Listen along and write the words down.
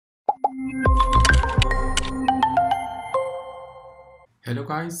Hello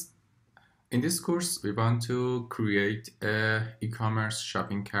guys, in this course we want to create a e-commerce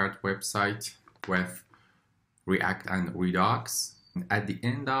shopping cart website with React and Redux. At the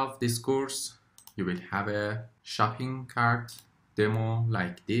end of this course you will have a shopping cart demo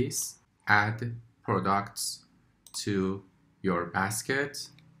like this. Add products to your basket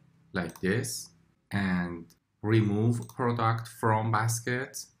like this and remove product from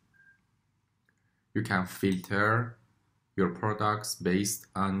basket. You can filter your products based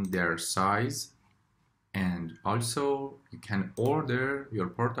on their size, and also you can order your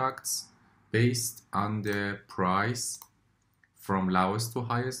products based on the price from lowest to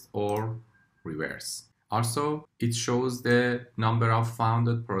highest or reverse. Also, it shows the number of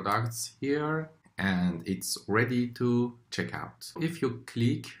founded products here and it's ready to check out. If you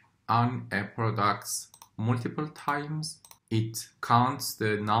click on a product multiple times, it counts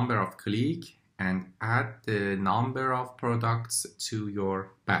the number of clicks and add the number of products to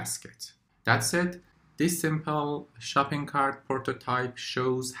your basket. That's it. This simple shopping cart prototype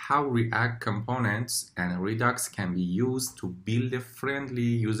shows how React components and Redux can be used to build a friendly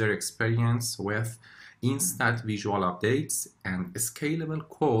user experience with instant visual updates and scalable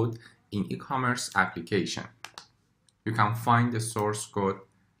code in e-commerce application. You can find the source code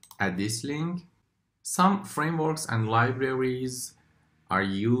at this link. Some frameworks and libraries are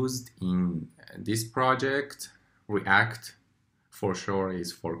used in this project. React for sure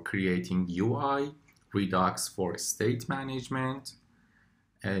is for creating UI, Redux for state management,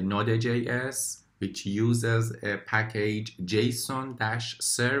 Node.js which uses a package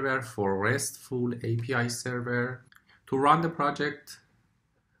JSON-server for Restful API server. To run the project,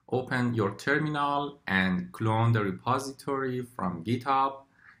 open your terminal and clone the repository from GitHub,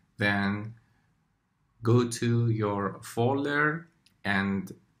 then go to your folder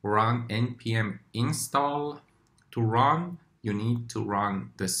and run npm install. To run, you need to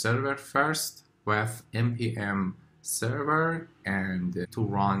run the server first with npm server, and to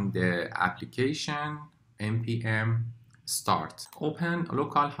run the application npm start. Open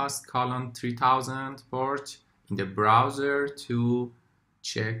localhost 3000 port in the browser to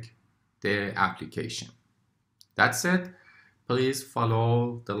check the application. That's it. Please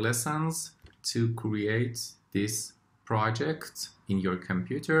follow the lessons to create this project in your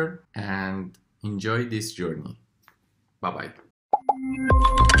computer and enjoy this journey. Bye-bye.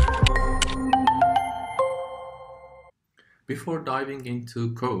 Before diving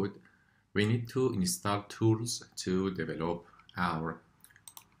into code, we need to install tools to develop our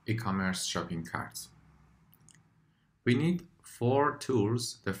e-commerce shopping carts. We need 4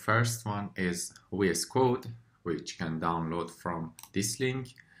 tools. The first one is VS Code, which you can download from this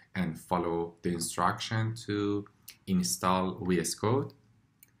link and follow the instruction to install VS Code.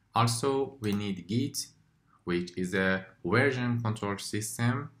 Also, we need Git, which is a version control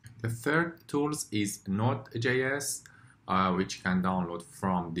system. The third tool is Node.js, which you can download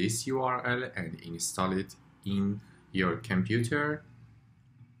from this URL and install it in your computer.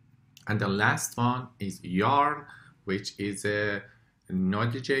 And the last one is Yarn, which is a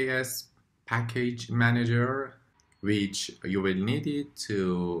Node.js package manager, which you will need it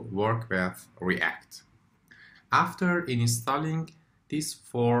to work with React. After installing these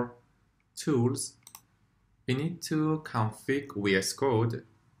 4 tools, we need to configure VS Code.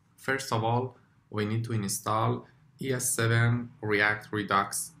 First of all, we need to install ES7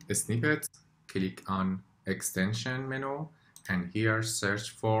 React/Redux snippet. Click on extension menu and here search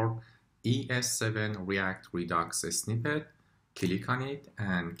for ES7 React/Redux snippet. Click on it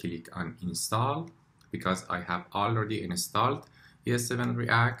and click on install. Because I have already installed ES7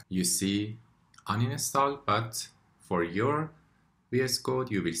 React, you see uninstall, but for your VS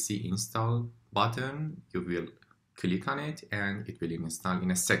Code you will see install button. You will click on it and it will install in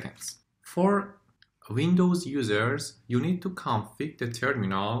a second. For Windows users, you need to configure the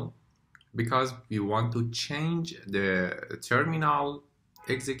terminal because we want to change the terminal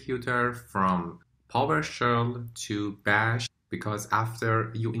executor from PowerShell to Bash, because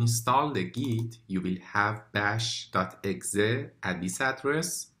after you install the Git, you will have bash.exe at this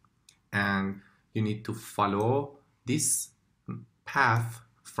address and you need to follow this path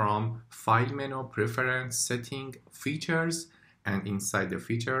from file menu, preference, setting, features, and inside the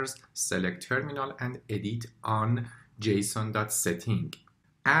features, select terminal and edit on json.setting.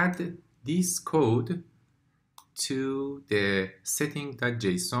 Add this code to the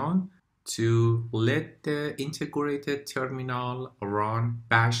setting.json to let the integrated terminal run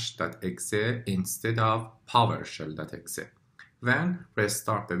bash.exe instead of PowerShell.exe. Then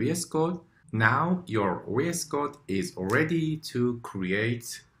restart the VS Code. Now your VS Code is ready to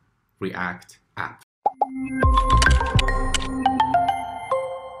create React app.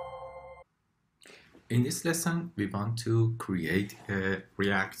 In this lesson, we want to create a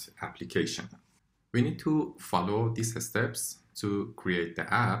React application. We need to follow these steps to create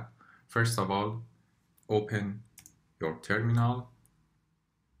the app. First of all, open your terminal.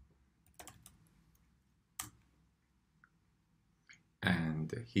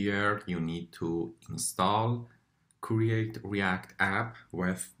 And here you need to install create React app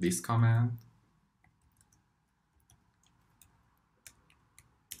with this command.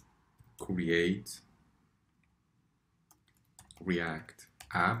 Create React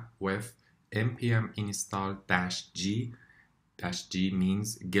app with npm install -g. -g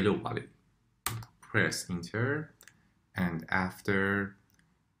means globally. Press enter, and after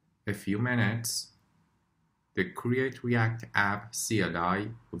a few minutes, the create React app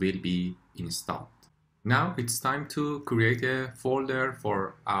CLI will be installed. Now it's time to create a folder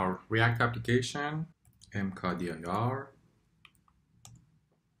for our React application. mkdir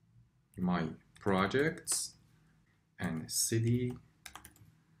my projects and cd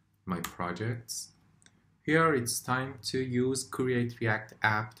my projects. Here it's time to use create React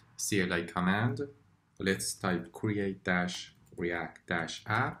app CLI command. Let's type create -react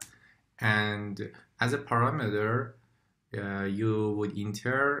app, and as a parameter you would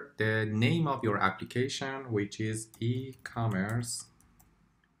enter the name of your application, which is e-commerce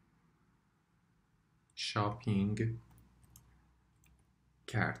shopping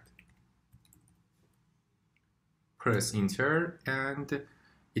cart. Press enter, and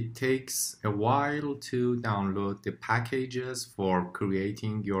it takes a while to download the packages for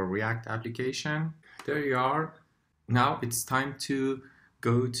creating your React application. There you are. Now it's time to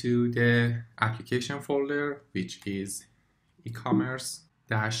go to the application folder, which is e-commerce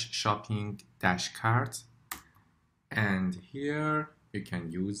shopping cart, and here you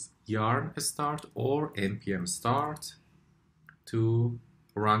can use yarn start or npm start to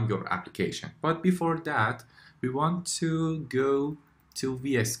run your application. But before that, we want to go to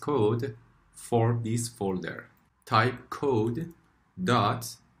VS Code for this folder. Type code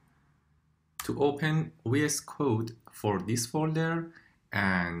dot to open VS Code for this folder,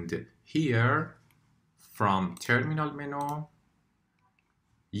 and here from terminal menu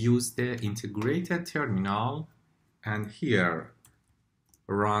use the integrated terminal, and here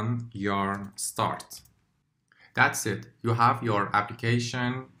run yarn start. That's it. You have your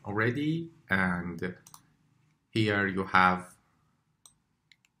application already, and here you have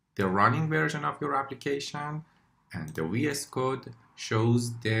the running version of your application, and the VS Code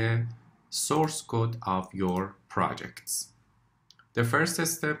shows the source code of your projects. The first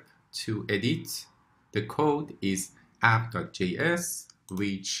step to edit the code is app.js,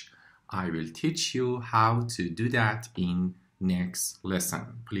 which I will teach you how to do that in next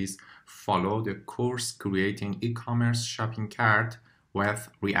lesson. Please follow the course creating e-commerce shopping cart with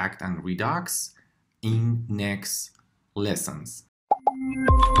React and Redux in next lessons.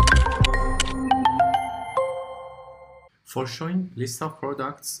 For showing list of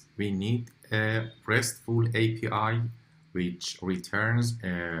products, we need a Restful API which returns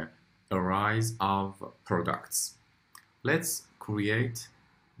a array of products. Let's create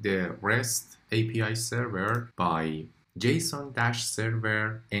the REST API server by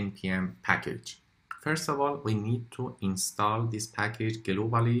JSON-server npm package. First of all, we need to install this package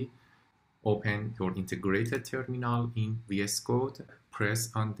globally. Open your integrated terminal in VS Code, press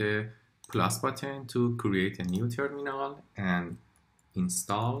on the plus button to create a new terminal, and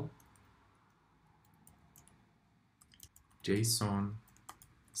install JSON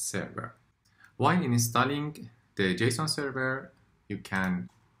server. While installing the JSON server, you can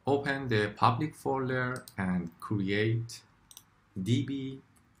open the public folder and create db.json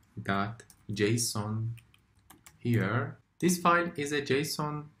here. This file is a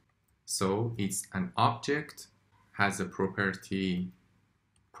JSON, so it's an object, has a property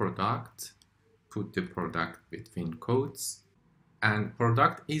product. Put the product between quotes, and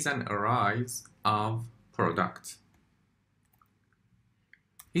product is an array of product.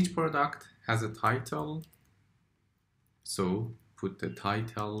 Each product has a title, so put the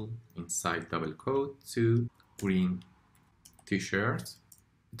title inside double quote to green t-shirt.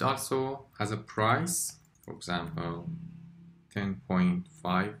 It also has a price, for example,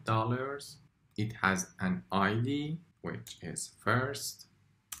 $10.5. It has an ID, which is first,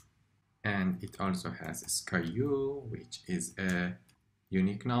 and it also has a SKU, which is a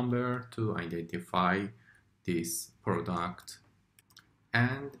unique number to identify this product,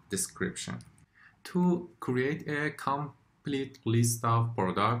 and description. To create a complete list of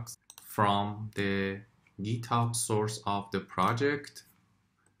products from the GitHub source of the project,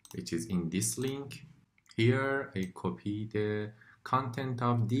 which is in this link. Here I copy the content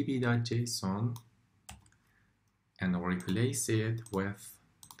of db.json and replace it with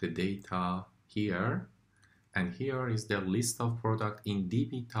the data here. And here is the list of product in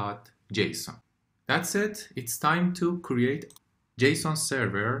db.json. That's it. It's time to create JSON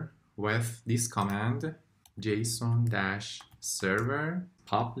server with this command json-server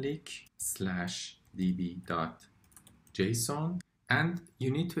public/db.json, and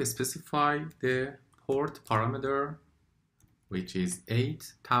you need to specify the port parameter, which is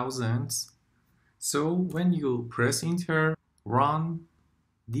 8000. So when you press enter, run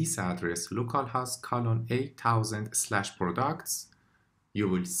this address localhost colon 8000/products, you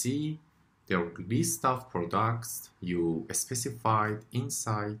will see the list of products you specified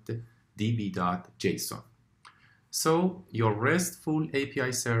inside db.json. So your RESTful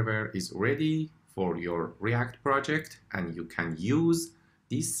API server is ready for your React project, and you can use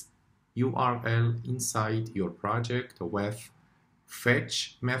this URL inside your project with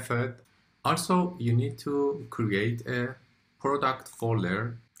fetch method. Also, you need to create a product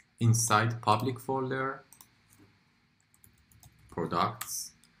folder inside public folder,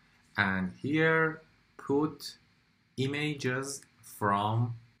 products, and here put images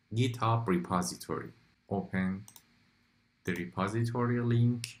from GitHub repository. Open the repository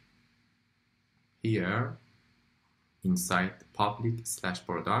link here inside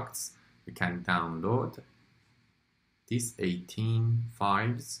public/products. You can download these 18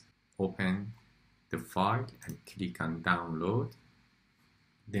 files. Open the file and click on download.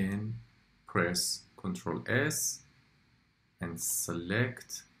 Then press Ctrl S and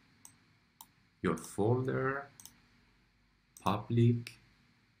select your folder, public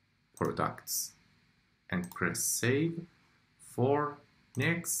products, and press save. For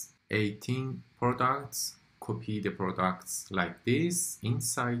next 18 products, copy the products like this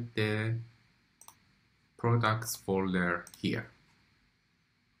inside the products folder here.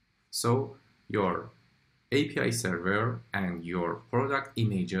 So your API server and your product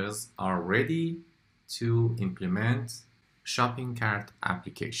images are ready to implement shopping cart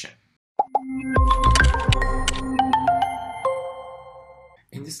application.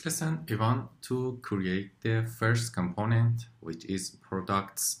 In this lesson, we want to create the first component, which is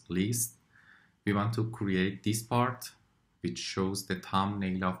products list. We want to create this part, which shows the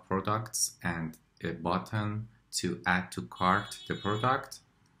thumbnail of products and a button to add to cart the product.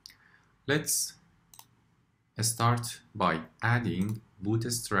 Let's start by adding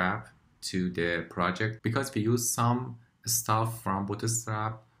Bootstrap to the project, because we use some stuff from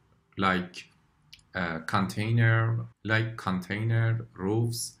Bootstrap like container,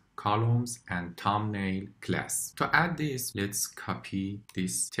 rows, columns, and thumbnail class. To add this, let's copy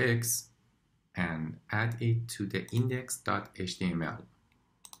this text and add it to the index.html.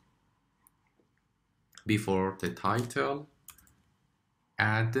 Before the title,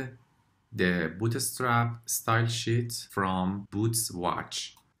 add the Bootstrap style sheet from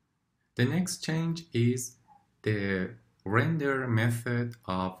Bootswatch. The next change is the render method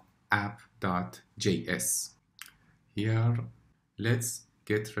of app.js. Here, let's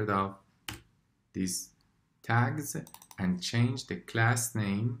get rid of these tags and change the class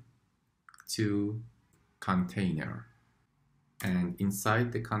name to container. And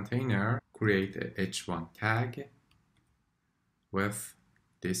inside the container, create a h1 tag with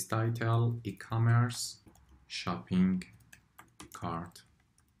this title: e-commerce shopping cart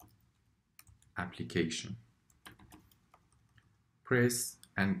application. Press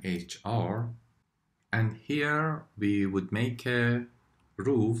an HR, and here we would make a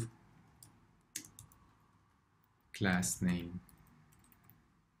roof, class name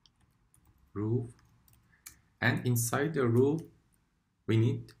roof, and inside the roof we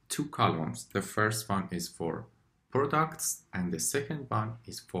need two columns. The first one is for products and the second one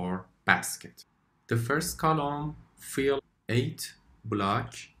is for basket. The first column fill 8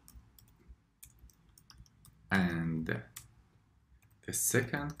 block, and the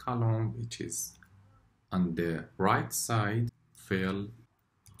second column, which is on the right side, fill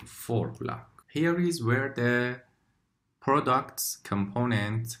 4 block. Here is where the products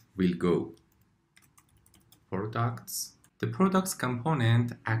component will go. Products. The products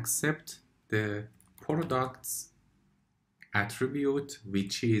component accepts the products attribute,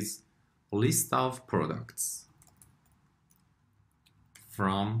 which is list of products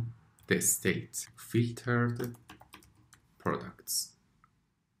from the state, filtered products.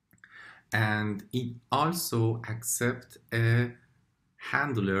 And it also accepts a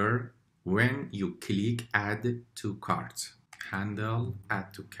handler when you click add to cart. Handle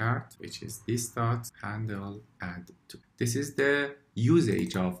add to cart, which is this dot handle add to. This is the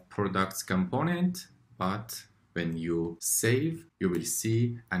usage of products component, but when you save, you will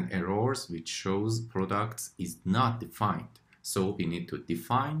see an error which shows products is not defined. So we need to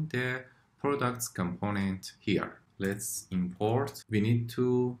define the products component here. Let's import. We need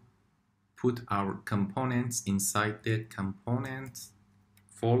to put our components inside the component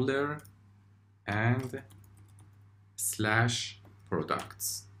folder and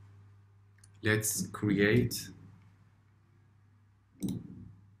 /products. Let's create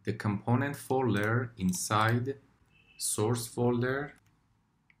the component folder inside source folder,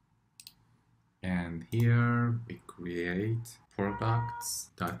 and here we create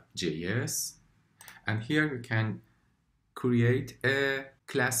products.js, and here we can create a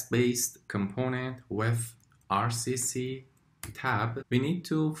class-based component with RCC tab. We need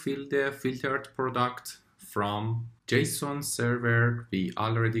to fill the filtered product from JSON server we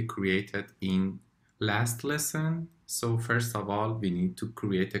already created in last lesson. So first of all, we need to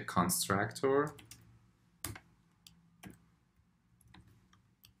create a constructor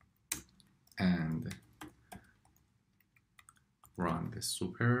and run the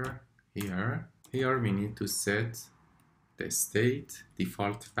super here. Here we need to set the state,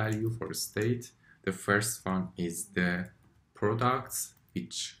 default value for state. The first one is the products,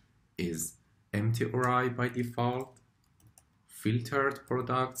 which is empty array by default. Filtered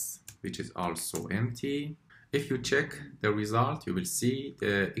products, which is also empty. If you check the result, you will see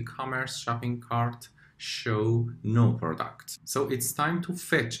the e-commerce shopping cart show no product. So it's time to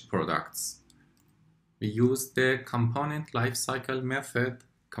fetch products. We use the component lifecycle method.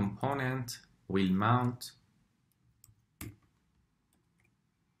 Component will mount,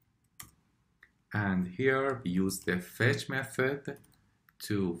 and here we use the fetch method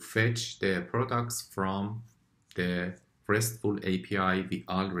to fetch the products from the Restful API we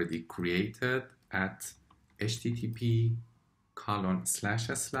already created at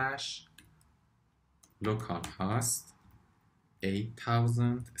http://localhost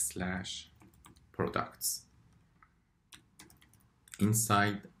 8000/products.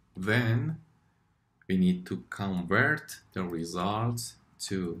 Inside then we need to convert the results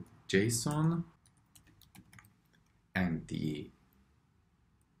to JSON, and the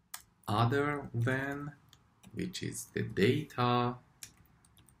other then, which is the data,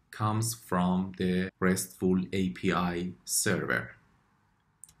 comes from the Restful API server.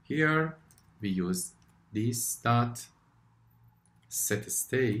 Here we use this dot set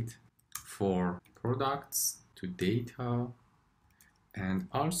state for products to data, and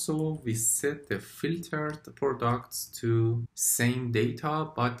also we set the filtered products to same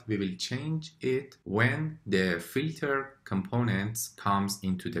data, but we will change it when the filter components comes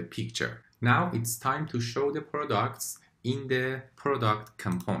into the picture. Now it's time to show the products in the product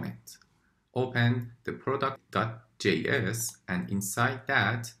component. Open the product.js, and inside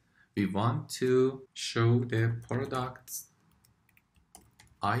that we want to show the products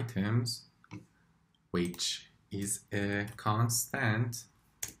items, which is a constant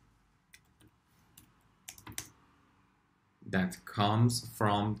that comes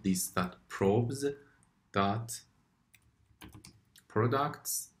from this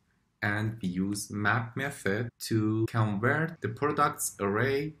 .probes.products, and we use map method to convert the products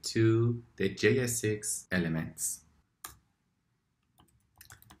array to the JSX elements.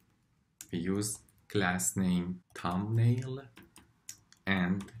 We use class name thumbnail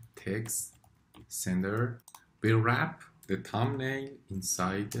and text sender. We wrap the thumbnail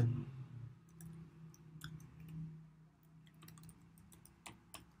inside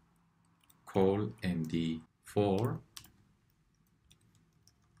call md4.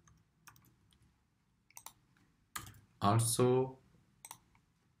 Also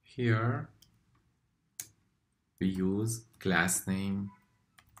here we use class name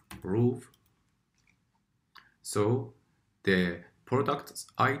roof. So the product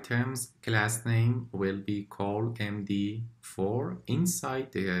items class name will be called md4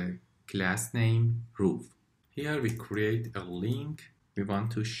 inside the class name roof. Here we create a link. We want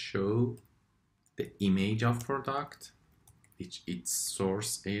to show the image of product, which its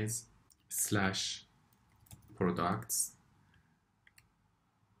source is /products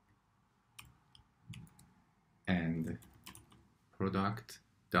and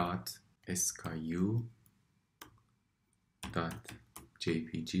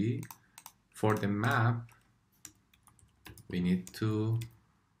product.sku.jpg. For the map, we need to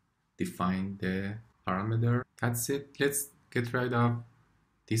define the parameter. That's it. Let's get rid of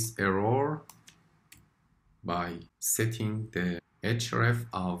this error by setting the href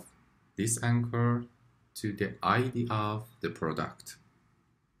of this anchor to the ID of the product.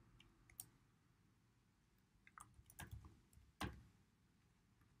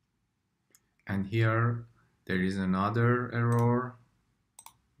 And here there is another error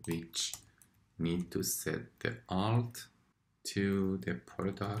which need to set the alt to the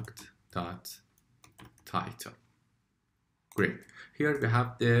product dot title. Great. Here we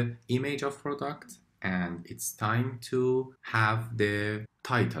have the image of product, and it's time to have the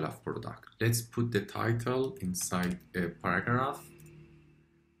title of product. Let's put the title inside a paragraph,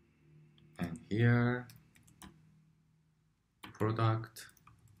 and here product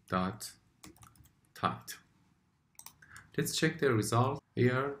dot title. Let's check the result.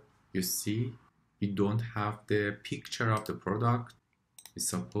 Here you see we don't have the picture of the product. We're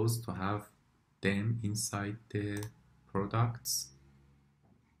supposed to have them inside the products.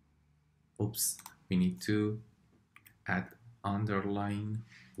 Oops, we need to add underline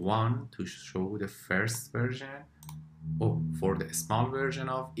 1 to show the first version. Oh, for the small version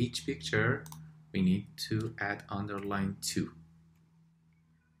of each picture, we need to add underline 2.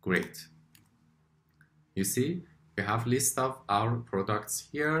 Great. You see, we have list of our products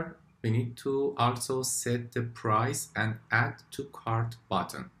here. We need to also set the price and add to cart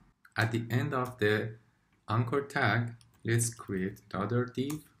button. At the end of the anchor tag, let's create another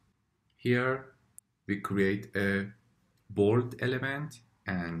div. Here we create a bold element,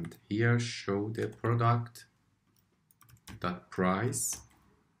 and here show the product dot price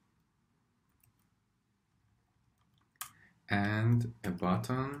and a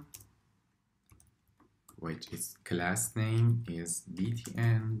button which its class name is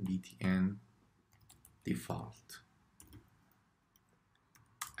btn default,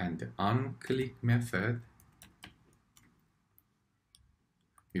 and the onClick method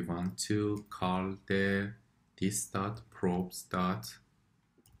we want to call the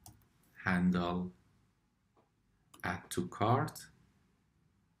this.probes.handle add to cart.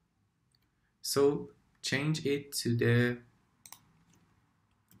 So change it to the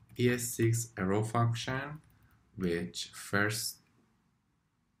ES6 arrow function, which first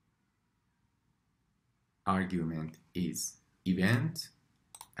argument is event,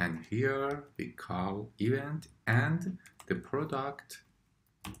 and here we call event and the product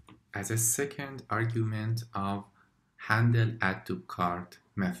as a second argument of handle add to cart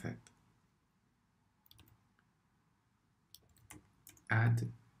method. Add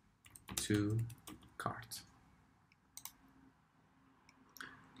to cart.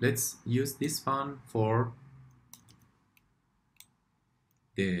 Let's use this one for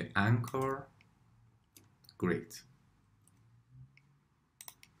the anchor. Great.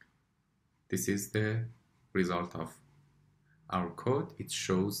 This is the result of our code. It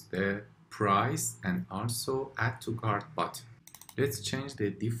shows the price and also add to cart button. Let's change the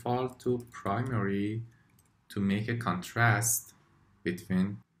default to primary to make a contrast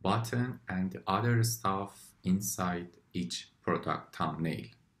between button and the other stuff inside each product thumbnail.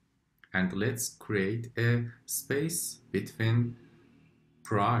 And let's create a space between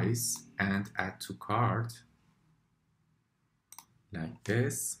price and add to cart like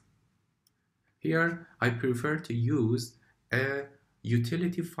this. Here I prefer to use a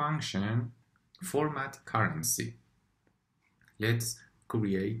utility function format currency. Let's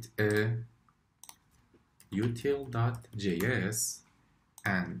create a util.js,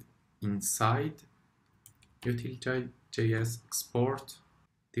 and inside util.js export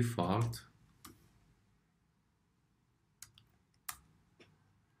default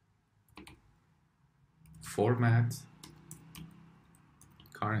format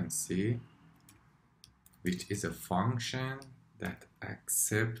currency, which is a function that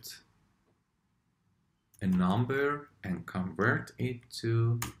accepts a number and convert it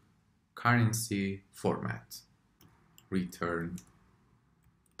to currency format. Return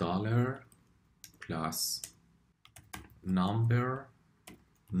dollar plus number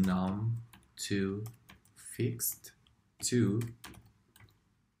num2 fixed 2,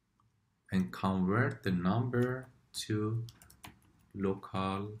 and convert the number to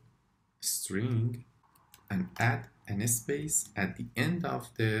local string and add an space at the end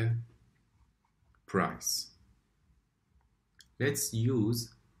of the price. Let's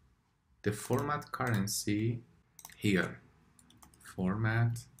use the format currency here.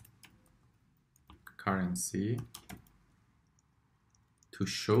 Format currency to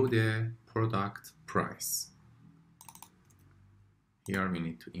show the product price. Here we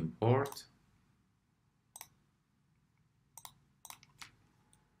need to import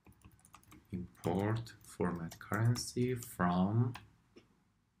format currency from,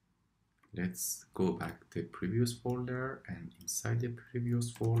 let's go back to the previous folder, and inside the previous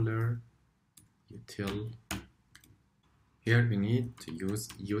folder util. Here we need to use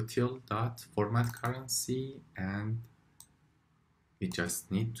util.formatCurrency, and we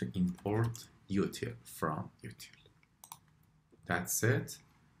just need to import util from util. That's it.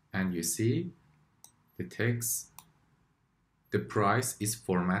 And you see the text, the price is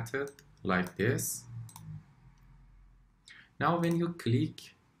formatted like this. Now when you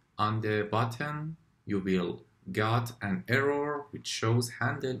click on the button, you will get an error which shows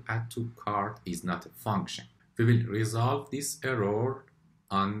handle add to cart is not a function. We will resolve this error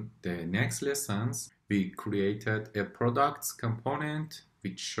on the next lessons. We created a products component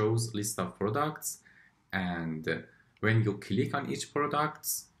which shows list of products, and when you click on each product,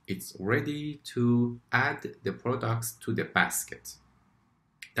 it's ready to add the products to the basket.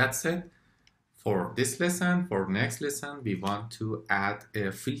 That's it for this lesson. For next lesson, we want to add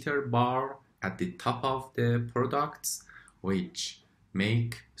a filter bar at the top of the products which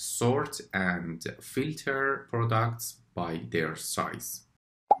make sort and filter products by their size.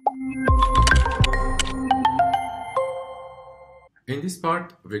 In this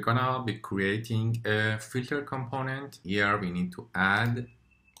part, we're gonna be creating a filter component. Here we need to add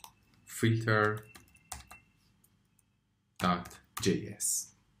filter.js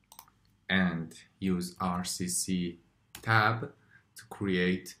and use RCC tab to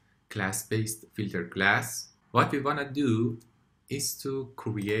create class-based filter class. What we wanna do is to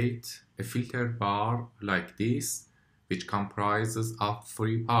create a filter bar like this, which comprises of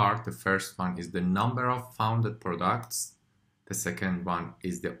 3 parts. The first one is the number of founded products. The second one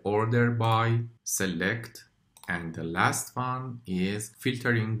is the order by select, and the last one is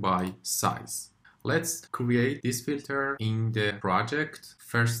filtering by size. Let's create this filter in the project.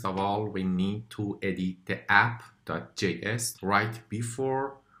 First of all, we need to edit the app.js. Right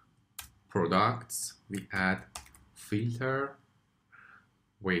before products, we add filter,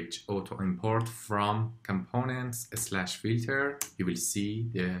 which auto import from components /filter. You will see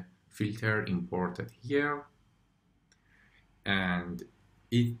the filter imported here, and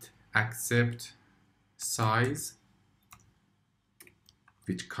it accepts size,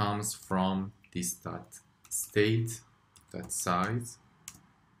 which comes from this state.size.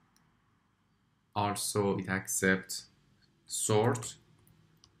 Also, it accepts sort,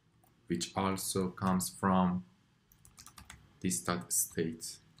 which also comes from this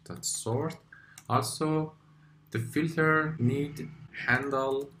state.sort. Also, the filter need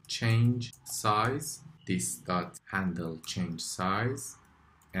handle change size, this handle change size,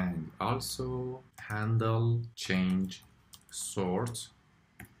 and also handle change sort,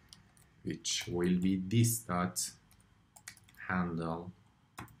 which will be this handle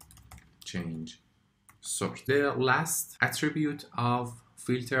change sort. The last attribute of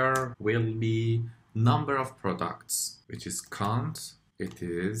filter will be number of products, which is count. It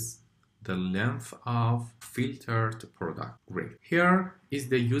is the length of filter to product rate. Here is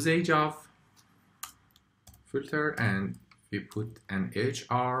the usage of filter, and we put an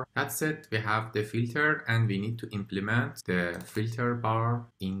HR. That's it. We have the filter, and we need to implement the filter bar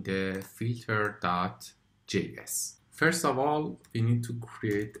in the filter.js. First of all, we need to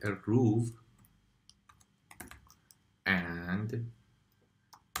create a roof and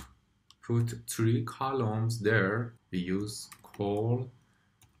put 3 columns there. We use call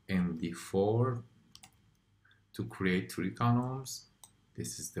md4 to create 3 columns.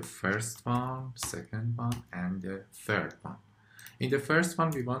 This is the first one, second one, and the third one. In the first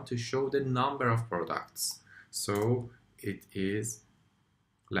one, we want to show the number of products. So it is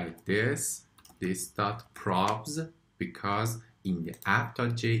like this probs, because in the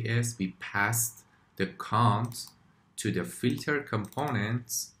app.js, we passed the count to the filter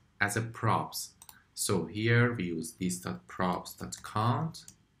components as a probs. So here we use this probs.count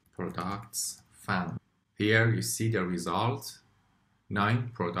products found. Here you see the result,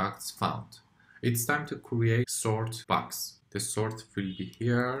 9 products found. It's time to create sort box. The sort will be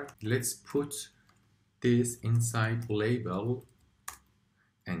here. Let's put this inside label,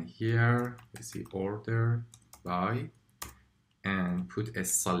 and here we see order by, and put a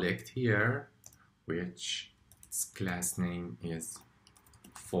select here, which its class name is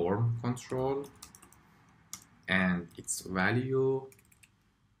form control, and its value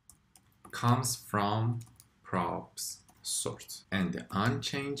comes from probs sort, and the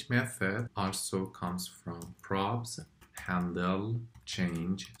onChange method also comes from probs handle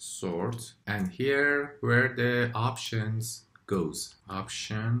change sort. And here where the options goes,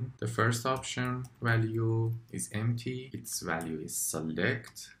 the first option value is empty, its value is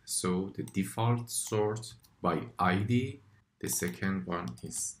select, so the default sort by ID. The second one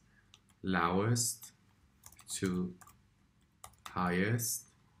is lowest to highest.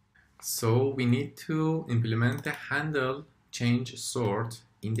 So we need to implement the handle change sort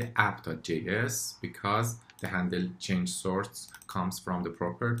in the app.js, because The handle change sort comes from the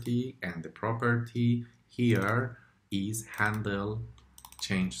property, and the property here is handle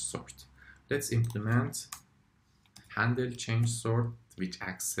change sort. Let's implement handle change sort which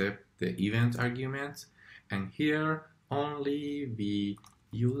accept the event argument, and here only we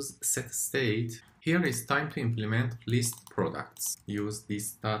use set state. Here is time to implement list products. Use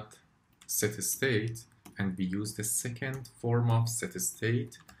this dot set state, and we use the second form of set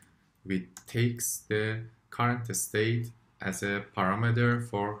state which takes the current state as a parameter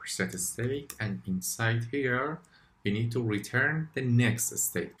for set state, and inside here we need to return the next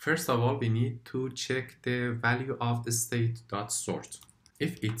state. First of all, we need to check the value of the state.sort.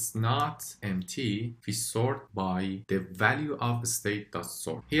 If it's not empty, we sort by the value of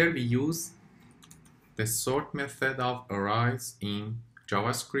state.sort. Here we use the sort method of arrays in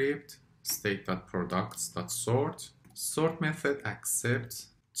JavaScript, state.products.sort. Sort method accepts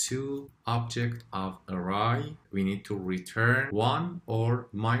two objects of array. We need to return 1 or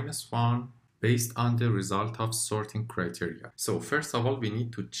 -1 based on the result of sorting criteria. So first of all, we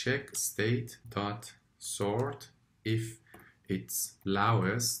need to check state.sort. If it's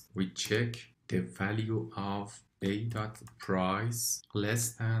lowest, we check the value of a.price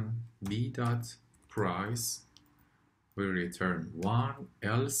less than b.price. We return 1,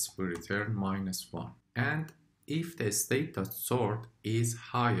 else we return -1. And if the state.sort is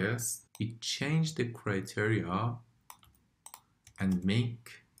highest, we change the criteria and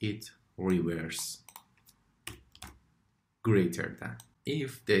make it reverse greater than.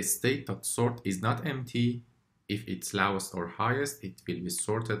 If the state.sort is not empty, if it's lowest or highest, it will be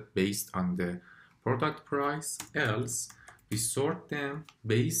sorted based on the product price, else we sort them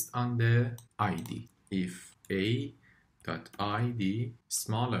based on the ID. If a.id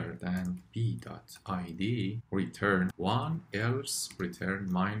smaller than b.id, return 1, else return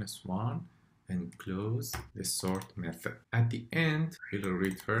 -1, and close the sort method. At the end, we'll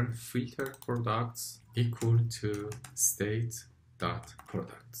return filter products equal to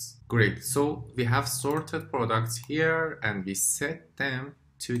state.products. Great, so we have sorted products here and we set them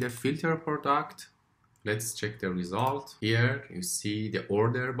to the filter product. Let's check the result. Here you see the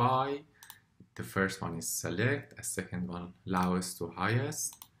order by. The first one is select, a second one lowest to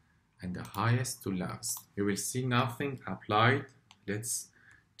highest, and the highest to lowest. You will see nothing applied. Let's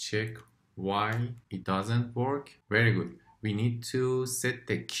check why it doesn't work. Very good. We need to set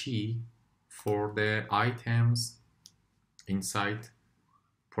the key for the items inside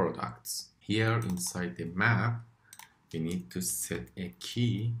products. Here inside the map, we need to set a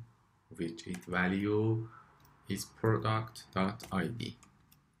key which its value is product.id.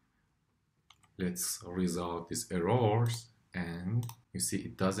 Let's resolve these errors, and you see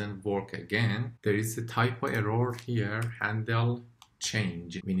it doesn't work again. There is a typo error here, handle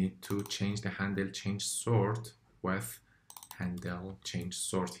change. We need to change the handle change sort with handle change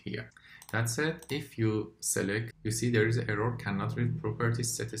sort here. That's it. If you select, you see there is an error, cannot read property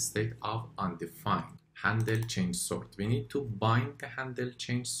set state of undefined. Handle change sort. We need to bind the handle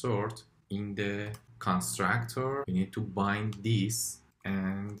change sort in the constructor. We need to bind this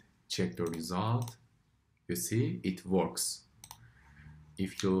and check the result. You see it works.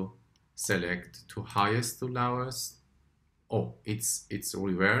 If you select to highest to lowest, oh, it's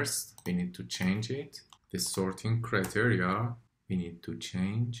reversed. We need to change it. The sorting criteria we need to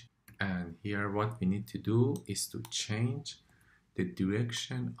change, and here what we need to do is to change the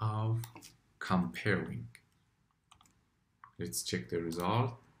direction of comparing. Let's check the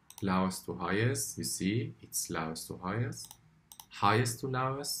result. Lowest to highest, you see it's lowest to highest, highest to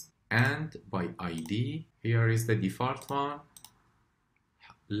lowest, and by ID, here is the default one,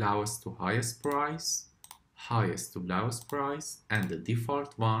 lowest to highest price, highest to lowest price, and the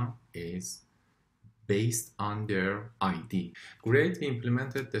default one is based on their ID. Great, we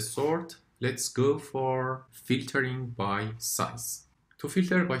implemented the sort. Let's go for filtering by size. To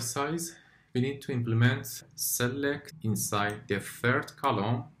filter by size, we need to implement select inside the third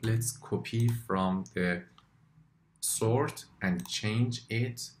column. Let's copy from the sort and change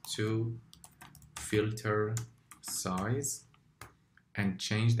it to filter size, and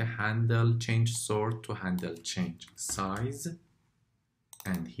change the handle change sort to handle change size,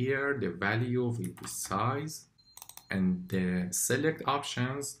 and here the value will be size, and the select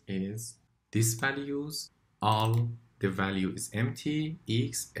options is these values. All the value is empty,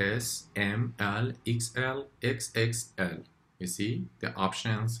 X, S, M, L, XL, XXL. You see the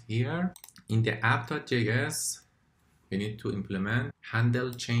options here. In the app.js, we need to implement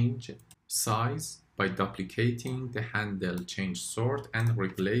handle change size by duplicating the handle change sort and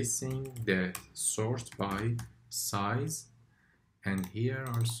replacing the sort by size. And here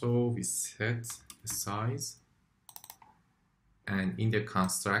also we set the size And in the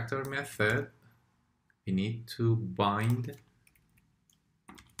constructor method, we need to bind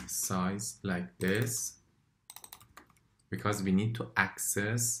size like this, because we need to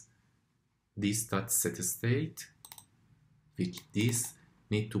access this .setState, which this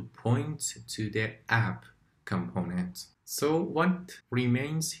need to point to the app component. So what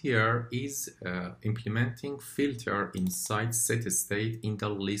remains here is implementing filter inside setState in the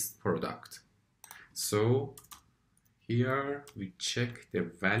list product. So here we check the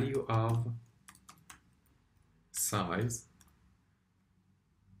value of size.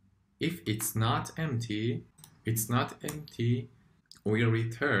 If it's not empty, we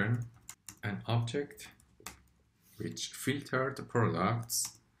return an object which filtered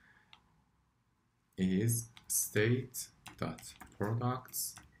products is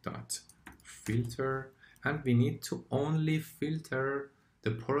state.products.filter, and we need to only filter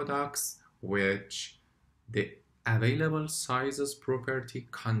the products which the available sizes property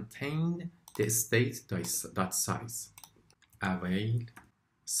contain the state.size. Avail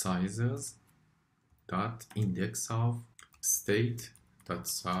sizes dot index of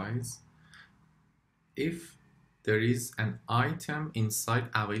state.size. If there is an item inside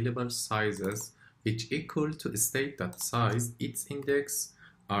available sizes which equal to state.size, its index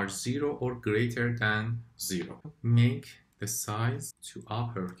are 0 or greater than 0. Make the size to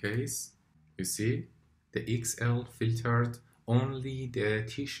uppercase. You see, the XL filtered only the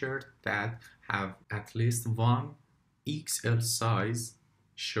t-shirt that have at least one XL size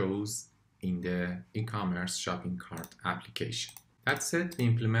shows in the e-commerce shopping cart application. That's it. We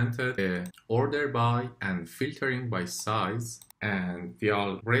implemented the order by and filtering by size, and we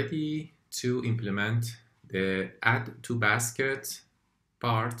are ready to implement the add to basket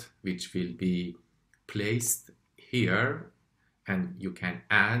part, which will be placed here, and you can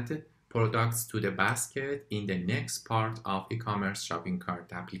add products to the basket in the next part of e-commerce shopping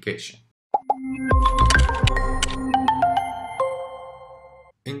cart application.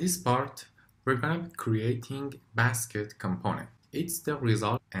 In this part, we're going to be creating basket component. It's the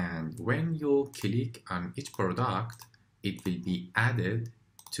result, and when you click on each product, it will be added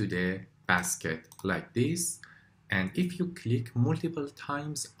to the basket like this. And if you click multiple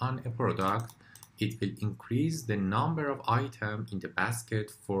times on a product, it will increase the number of items in the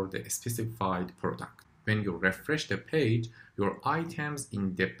basket for the specified product. When you refresh the page, your items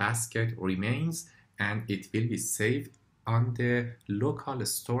in the basket remains, and it will be saved on the local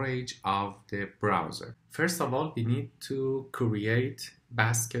storage of the browser. First of all, we need to create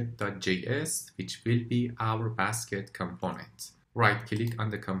basket.js, which will be our basket component. Right click on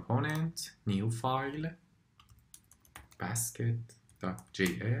the component, new file,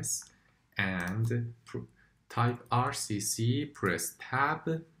 basket.js, and type RCC, press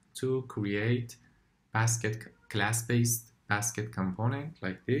tab to create basket class-based basket component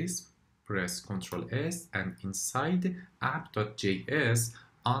like this. Press Ctrl S, and inside app.js,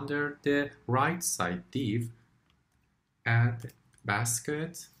 under the right side div, add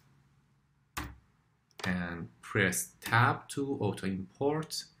basket and press tab to auto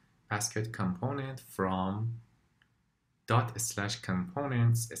import basket component from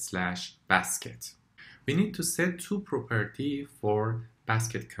 ./components/basket. We need to set two properties for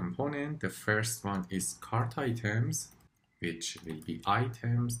basket component. The first one is cart items, which will be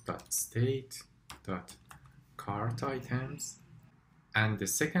items.state.cart items. And the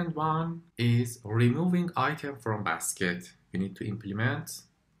second one is removing item from basket. We need to implement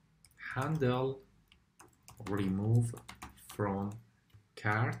handle remove from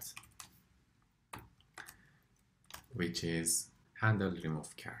cart, which is handle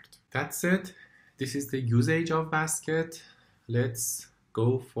remove cart. That's it. This is the usage of basket. Let's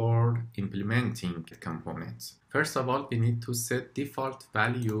go for implementing components. First of all, we need to set default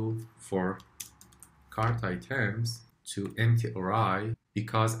value for cart items to empty array,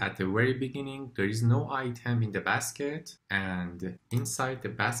 because at the very beginning there is no item in the basket, and inside the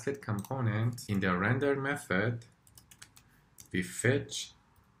basket component in the render method we fetch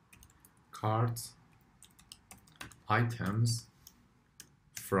cart items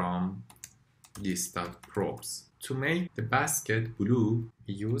from list.probes. To make the basket blue,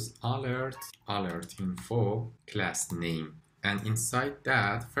 we use alert info class name, and inside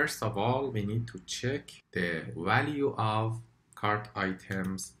that, first of all, we need to check the value of cart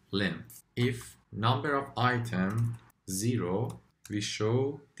items length. If number of item 0, we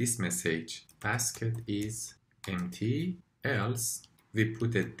show this message, basket is empty, else we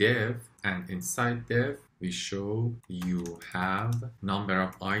put a div, and inside div we show you have number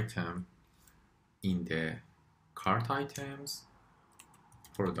of item in the cart items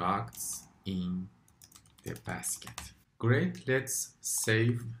products in the basket. Great, let's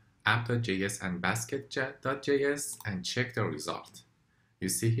save app.js and basket.js and check the result. You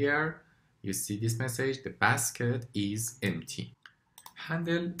see here, you see this message, the basket is empty.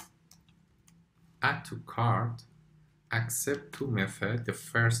 Handle add to cart accept two methods. The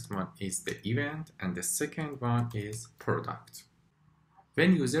first one is the event and the second one is product.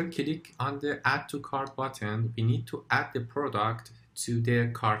 When user click on the add to cart button, we need to add the product to the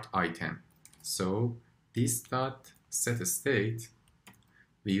cart item. So this dot set state,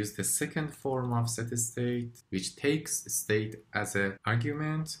 we use the second form of set state, which takes state as an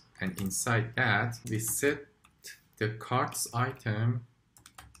argument, and inside that we set the cart's item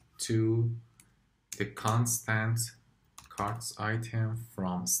to the constant cart's item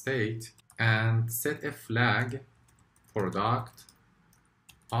from state and set a flag product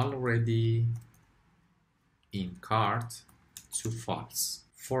already in cart to false.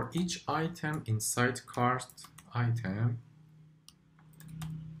 For each item inside cart item,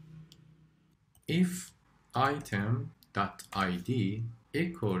 if item.id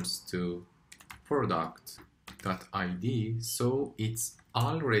equals to product.id, so it's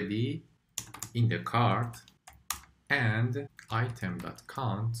already in the cart, and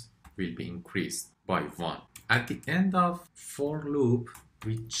item.count will be increased by 1. At the end of for loop,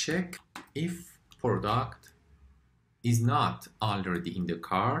 we check if product is not already in the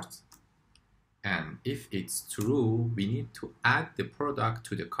cart, and if it's true, we need to add the product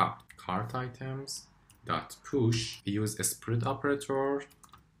to the cart. Cart items dot push, we use a split operator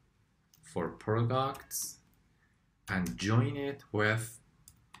for products and join it with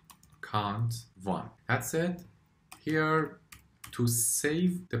count 1. That's it. Here, to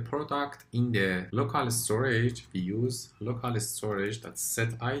save the product in the local storage, we use local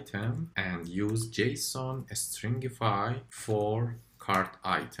storage.setItem and use JSON stringify for cart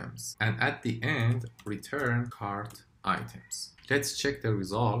items. And at the end, return cart items. Let's check the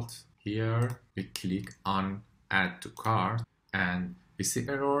result. Here, we click on add to cart and we see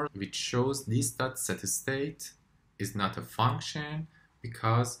error which shows this.setState is not a function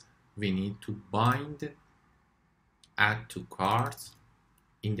because we need to bind add to cart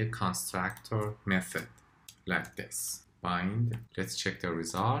in the constructor method like this. Bind, let's check the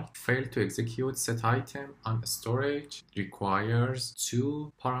result. Fail to execute set item on storage requires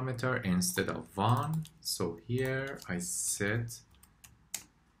 2 parameters instead of 1. So here I set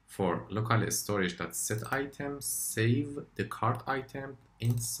for local storage.set item, save the cart item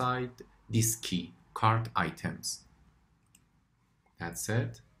inside this key, cart items. That's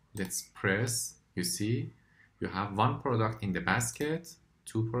it. Let's press, you see, you have 1 product in the basket,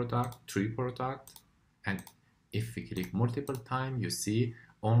 2 product, 3 product, and if we click multiple times, you see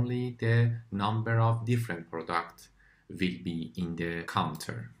only the number of different products will be in the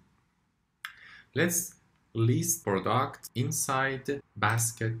counter. Let's list product inside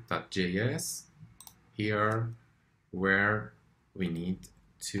basket.js, here where we need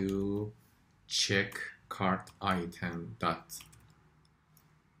to check cart item dot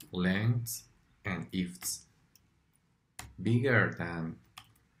length, and if it's bigger than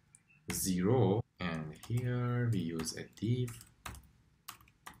 0, and here we use a div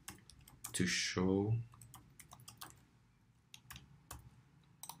to show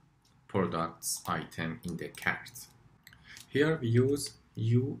products item in the cart. Here we use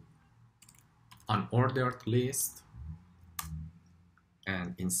unordered list,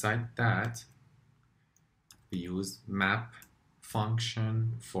 and inside that we use map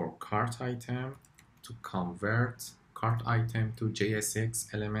function for cart item to convert cart item to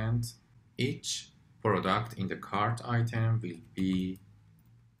JSX element. Each product in the cart item will be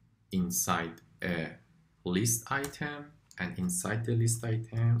inside a list item, and inside the list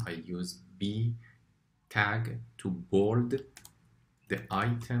item I use b tag to bold the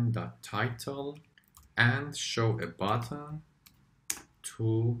item.title and show a button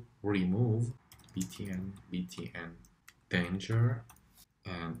to remove btn danger,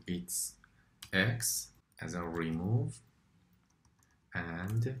 and it's x as a remove,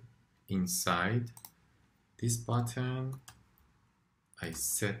 and inside this button I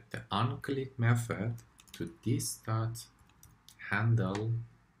set the onClick method to this dot handle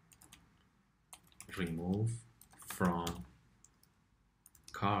remove from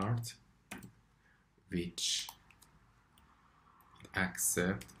cart, which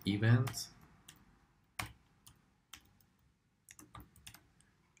accept event,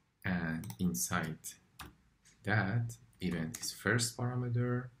 and inside that event is first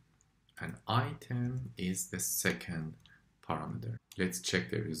parameter and item is the second parameter. Let's check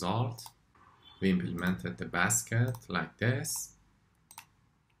the result. We implemented the basket like this,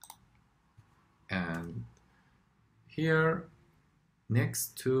 and Here,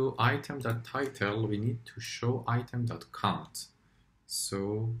 next to item.title, we need to show item.count.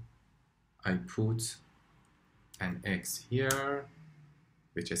 So I put an X here,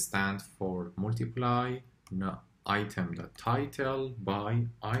 which stands for multiply item.title by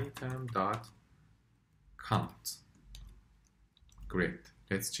item.count. Great.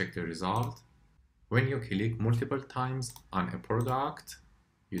 Let's check the result. When you click multiple times on a product,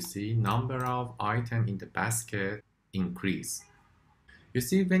 you see number of items in the basket increase. You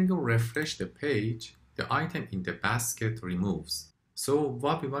see when you refresh the page, the item in the basket removes. So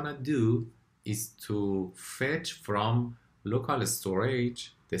what we want to do is to fetch from local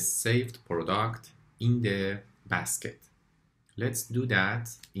storage the saved product in the basket. Let's do that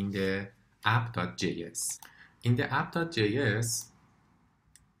in the app.js. In the app.js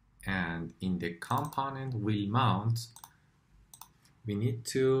and in the component will mount, we need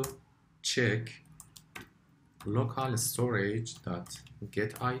to check local storage dot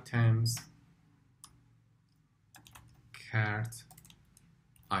get items cart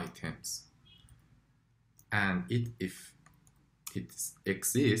items, and if it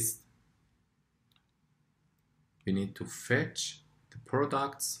exists, we need to fetch the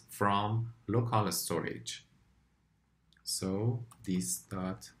products from local storage. So this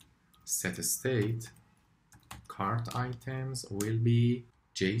dot set state cart items will be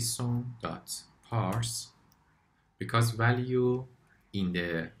json.parse, because value in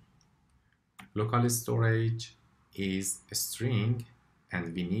the local storage is a string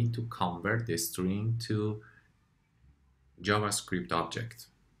and we need to convert the string to JavaScript object.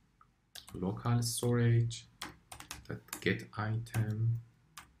 Local storage that get item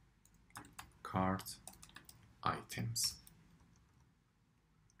cart items.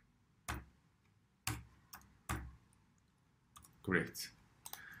 Great.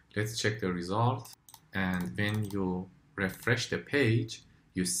 Let's check the result. And when you refresh the page,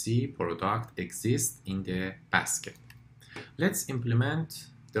 you see product exists in the basket. Let's implement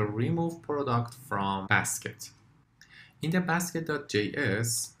the remove product from basket. In the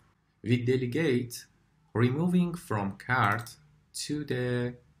basket.js, we delegate removing from cart to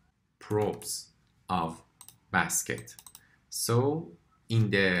the probes of basket. So in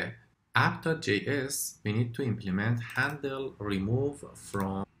the app.js, we need to implement handle remove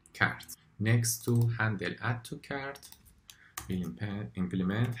from cart. Next to handle add to cart, we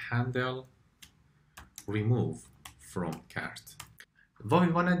implement handle remove from cart. What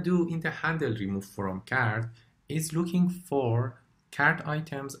we want to do in the handle remove from cart is looking for cart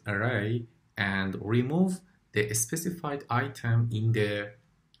items array and remove the specified item in the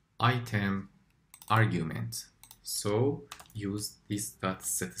item argument. So use this dot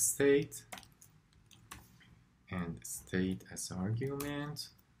set state and state as argument,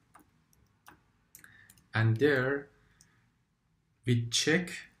 and there we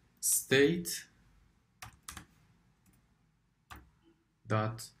check state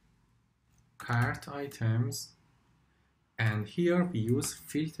dot cart items, and here we use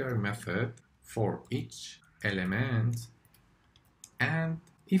filter method for each element, and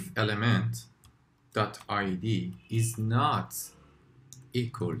if element dot id is not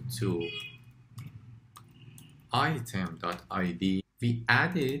equal to item dot id, we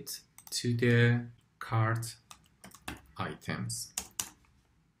add it to the cart items,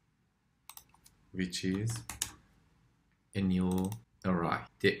 which is a new array.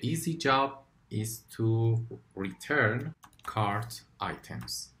 The easy job is to return cart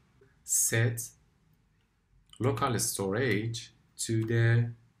items. Set local storage to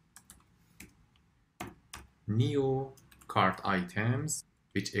the new cart items,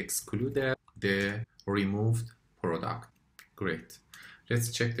 which excluded the removed product. Great.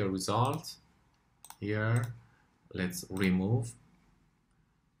 Let's check the result. Here, let's remove.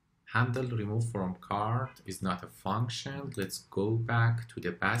 Handle remove from cart is not a function. Let's go back to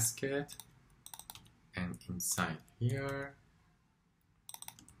the basket, and inside here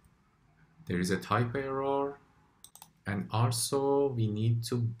there is a typo error, and also we need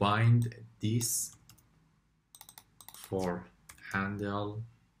to bind this for handle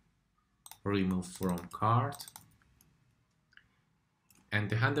remove from cart, and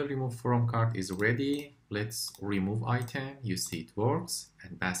the handle remove from cart is ready. Let's remove item. You see it works,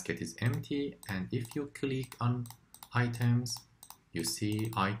 and basket is empty, and if you click on items, you see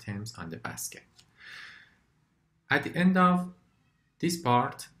items on the basket. At the end of this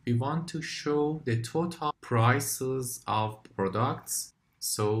part, we want to show the total prices of products.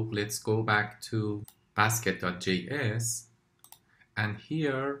 So let's go back to basket.js, and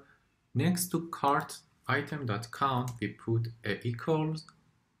here next to cart item.count we put a equals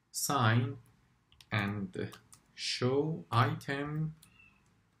sign and show item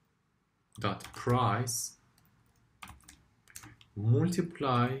dot price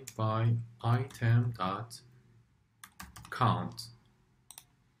multiply by item dot count,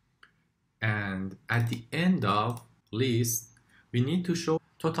 and at the end of list we need to show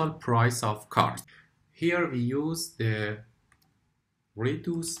total price of cart. Here we use the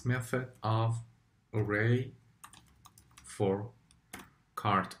reduce method of array for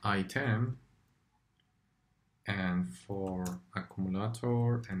cart item, and for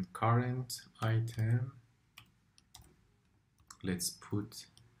accumulator and current item let's put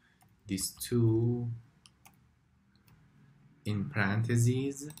these two in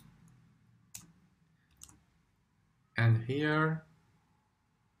parentheses, and here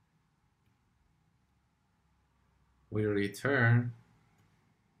we return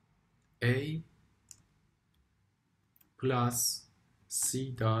a plus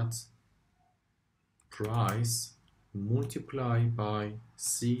c dot price multiply by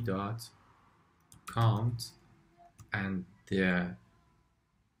c dot count, and the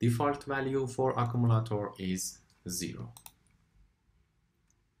default value for accumulator is 0.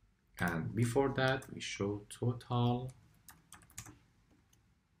 And before that we show total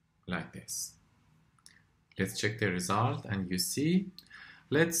like this. Let's check the result, and you see,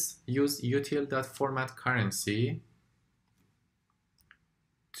 let's use util.format currency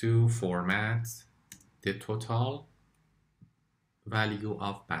to format the total value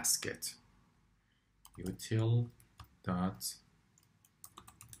of basket.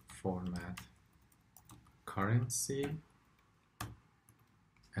 Util.format currency,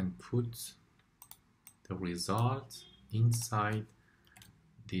 and put the result inside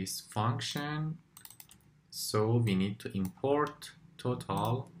this function. So we need to import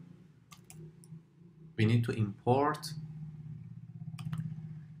total, we need to import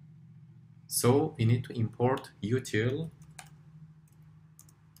util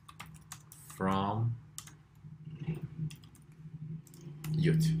from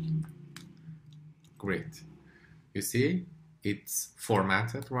util. Great. You see, it's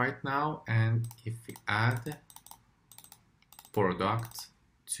formatted right now, and if we add product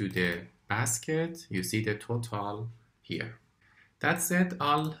to the basket, you see the total here. That's it,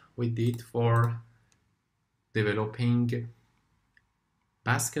 all we did for developing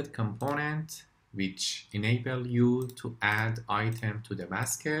basket component, which enable you to add item to the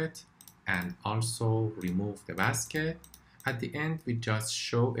basket and also remove the basket. At the end, we just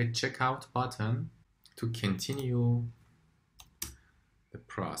show a checkout button to continue the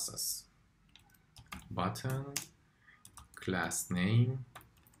process. Button, class name,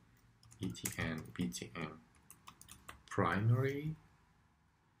 btn primary,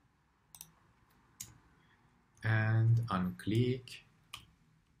 and on click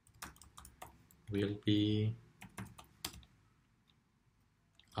will be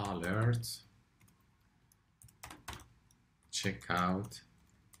alert checkout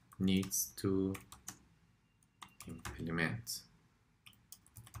needs to implement,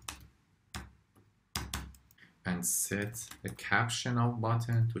 and set the caption of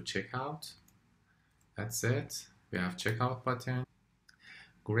button to checkout. That's it. We have checkout button.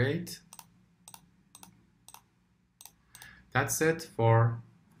 Great. That's it for,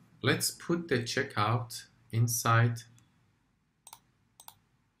 let's put the checkout inside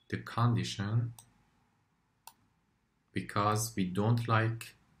the condition, because we don't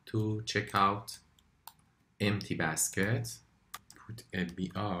like to check out empty basket. Put a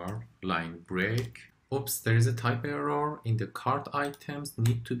br line break. Oops, there is a type error in the cart items,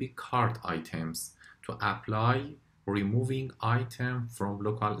 need to be cart items to apply removing item from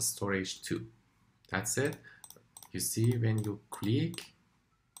local storage too. That's it. You see, when you click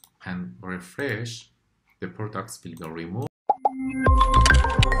and refresh, the products will be removed.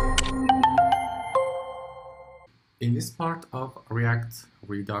 In this part of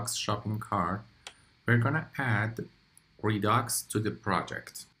React/Redux shopping cart, we're gonna add Redux to the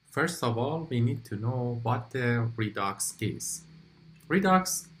project. First of all, we need to know what the Redux is.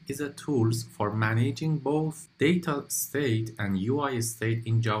 Redux is a tool for managing both data state and UI state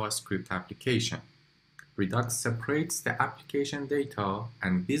in JavaScript application. Redux separates the application data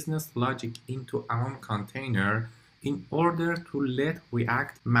and business logic into one container in order to let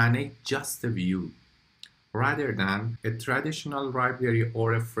React manage just the view. Rather than a traditional library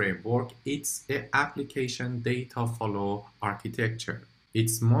or a framework, it's an application data flow architecture.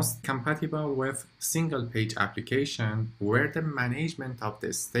 It's most compatible with single-page application where the management of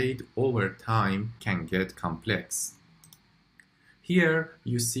the state over time can get complex. Here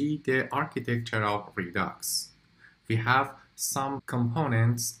you see the architecture of Redux. We have some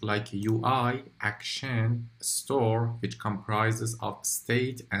components like UI, action, store, which comprises of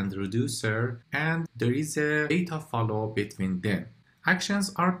state and reducer, and there is a data flow between them.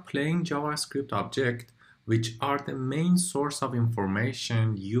 Actions are plain JavaScript objects, which are the main source of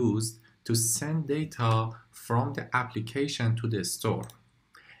information used to send data from the application to the store.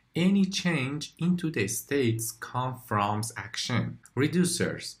 Any change into the states come from action.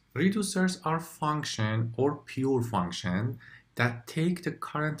 Reducers. Reducers are function or pure function that take the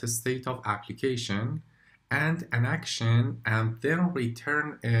current state of application and an action and then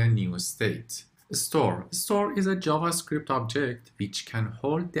return a new state. Store. Store is a JavaScript object which can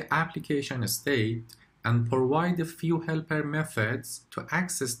hold the application state and provide a few helper methods to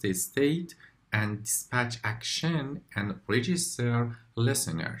access the state and dispatch action and register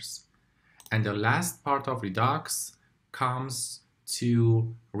listeners. And the last part of Redux comes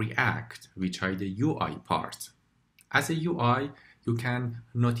to React, which are the UI part. As a UI, you can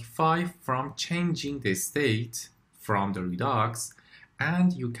notify from changing the state from the Redux,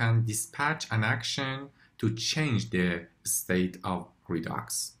 and you can dispatch an action to change the state of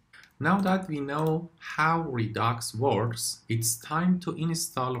Redux. Now that we know how Redux works, it's time to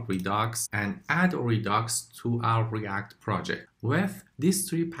install Redux and add Redux to our React project. With these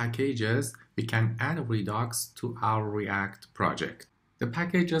three packages, we can add Redux to our React project. The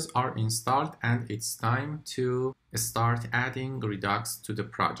packages are installed and it's time to start adding Redux to the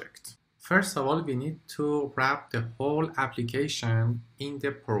project. First of all, we need to wrap the whole application in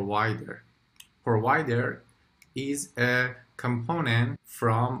the provider. Provider is a component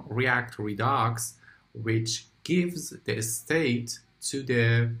from React/Redux which gives the state to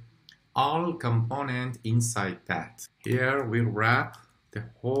the all component inside that. Here we wrap the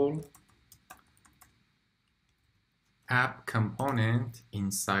whole app component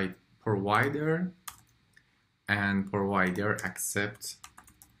inside provider, and provider accepts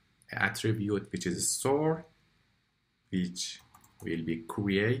attribute which is store, which will be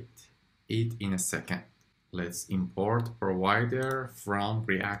create it in a second. Let's import provider from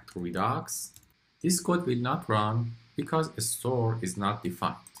React/Redux. This code will not run because a store is not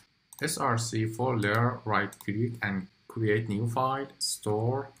defined. src folder, right click and create new file,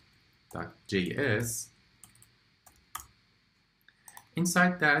 store.js.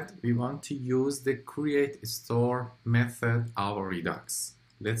 Inside that, we want to use the create store method of Redux.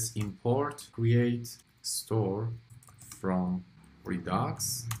 Let's import create store from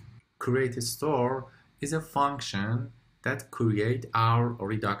Redux. Create store is a function that creates our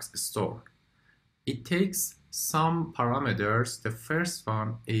Redux store. It takes some parameters. The first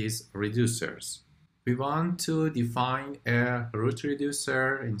one is reducers. We want to define a root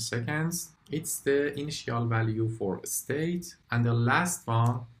reducer in seconds. It's the initial value for state. And the last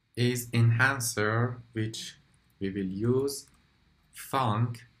one is enhancer, which we will use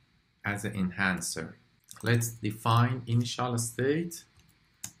func as an enhancer. Let's define initial state,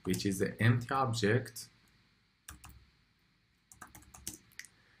 which is the empty object.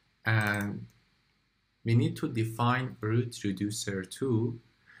 And we need to define root reducer too,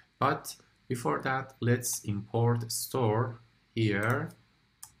 but before that, let's import store here.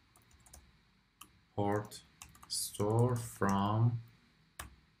 Import store from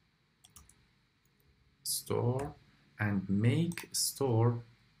store and make store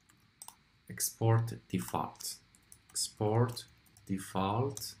export default. Export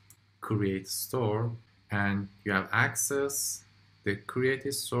default, create store, and you have access the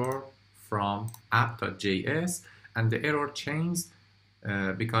create store from app.js, and the error changed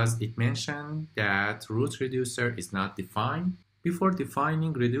because it mentioned that root reducer is not defined. Before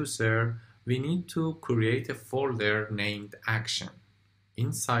defining reducer, we need to create a folder named action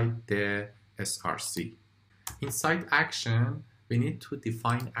inside the src. Inside action, we need to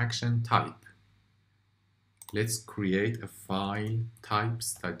define action type. Let's create a file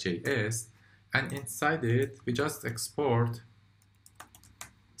types.js, and inside it, we just export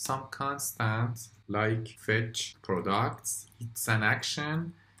some constant like fetch products. It's an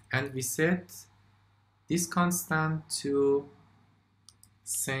action, and we set this constant to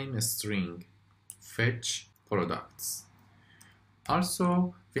same string, fetch products.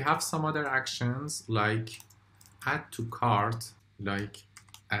 Also, we have some other actions like add to cart, like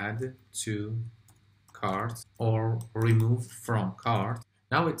add to cart, or remove from cart.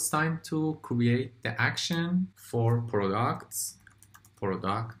 Now it's time to create the action for products.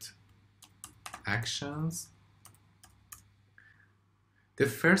 Product actions. The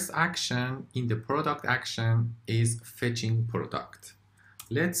first action in the product action is fetching product.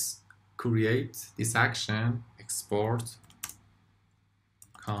 Let's create this action, export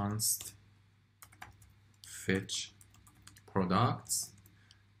const fetch products.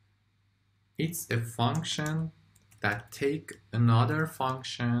 It's a function that take another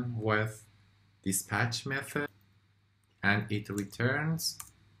function with dispatch method, and it returns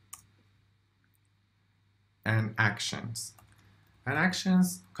an actions. An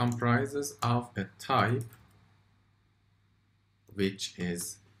actions comprises of a type, which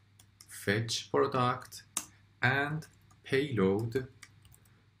is fetch product, and payload,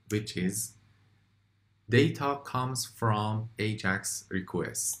 which is data comes from Ajax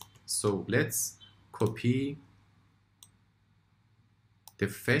request. So let's copy the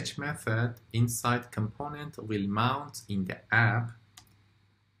fetch method inside component will mount in the app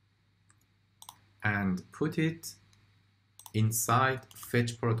and put it inside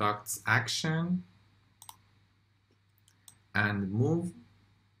fetch products action and move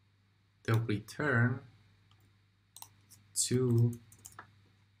the return to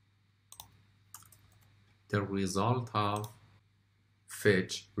the result of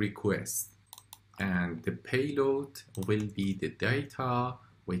fetch request, and the payload will be the data,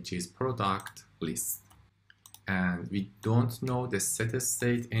 which is product list. And we don't know the set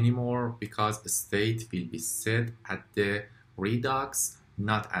state anymore because the state will be set at the Redux,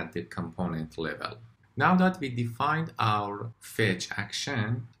 not at the component level. Now that we defined our fetch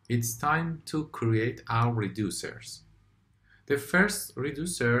action, it's time to create our reducers. The first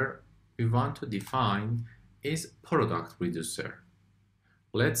reducer we want to define is product reducer.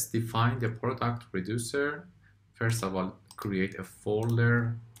 Let's define the product reducer. First of all, create a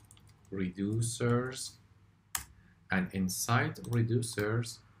folder reducers, and inside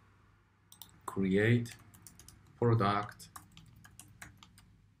reducers create product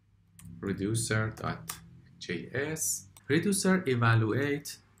reducer.js. Reducer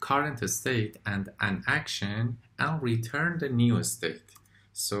evaluate current state and an action and return the new state.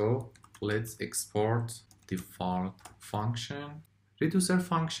 So let's export default function. Reducer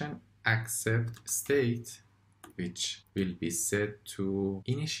function accept state, which will be set to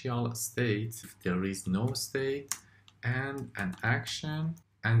initial state if there is no state, and an action.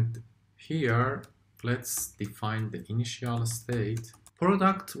 And here let's define the initial state.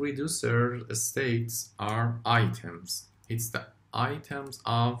 Product reducer states are items. It's the items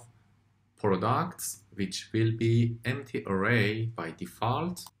of products, which will be empty array by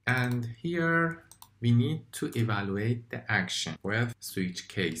default. And here we need to evaluate the action with switch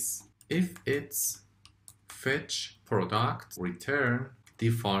case. If it's fetch product, return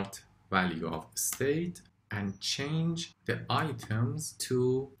default value of state and change the items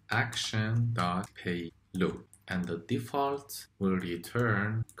to action.payload, and the default will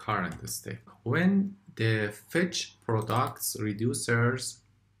return current state. When the fetch products reducers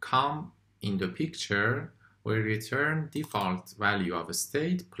come in the picture, we return default value of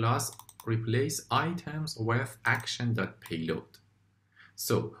state plus replace items with action.payload.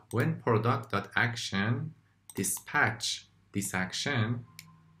 So when product.action dispatch this action,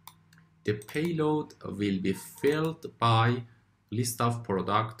 the payload will be filled by list of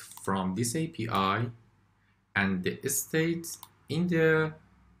product from this API, and the state in the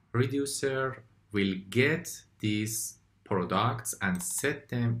reducer will get these products and set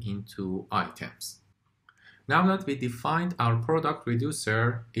them into items. Now that we defined our product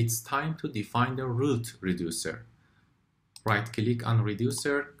reducer, it's time to define the root reducer. Right click on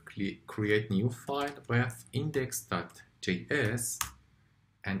reducer, create new file with index.js,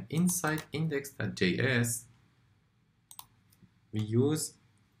 and inside index.js we use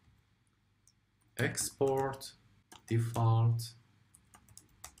export default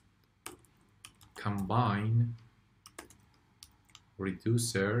combine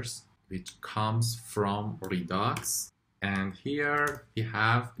reducers, which comes from Redux. And here we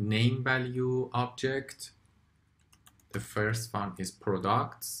have name value object. The first one is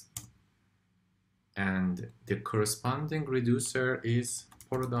products, and the corresponding reducer is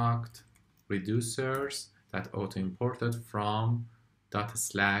product reducers that auto imported from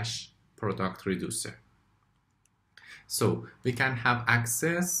 /product reducer. So we can have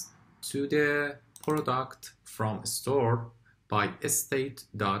access to the product from store by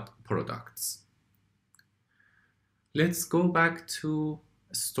state.products. Let's go back to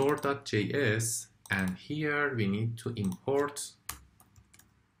store.js, and here we need to import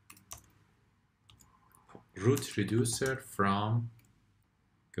root reducer from,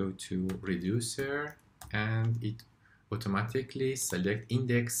 go to reducer, and it automatically select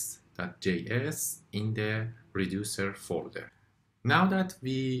index.js in the reducer folder. Now that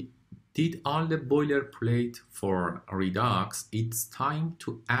we did all the boilerplate for Redux, it's time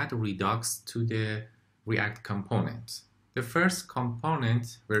to add Redux to the React component. The first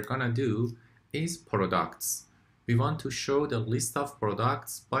component we're gonna do is products. we want to show the list of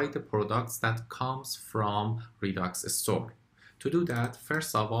products by the products that comes from Redux store. To do that,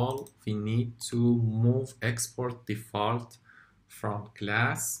 first of all, we need to move export default from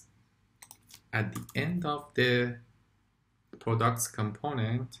class at the end of the products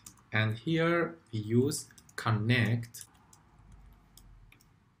component, and here we use connect.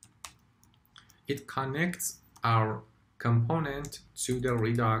 It connects our component to the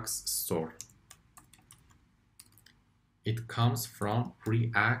Redux store. It comes from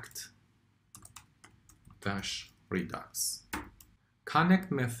React-Redux.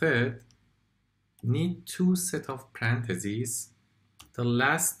 Connect method need two set of parentheses. The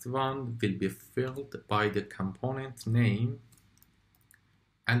last one will be filled by the component name,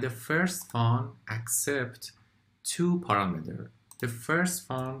 and the first one accepts two parameters. The first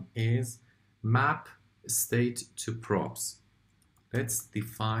one is map state to probs. Let's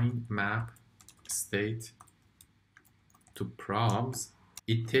define map state to probs.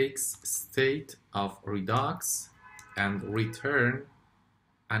 It takes state of Redux and return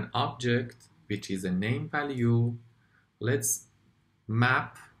an object which is a name value. Let's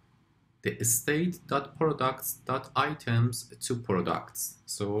map the state.products.items to products.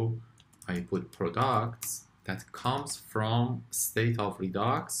 So I put products that comes from state of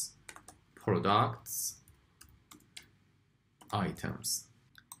Redux, products, items,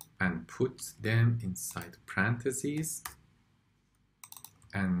 and put them inside parentheses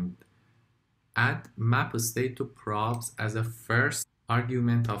and add map state to probs as a first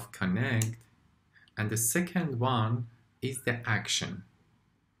argument of connect, and the second one is the action.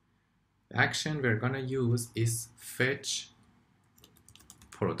 The action we're gonna use is fetch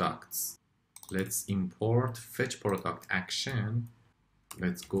products. Let's import fetch product action.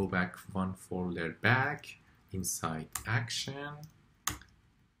 Let's go back one folder back, inside action,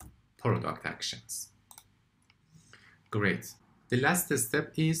 product actions. Great. The last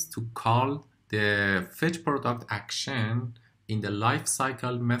step is to call the fetch product action in the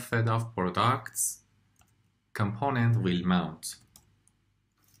lifecycle method of products. Component will mount.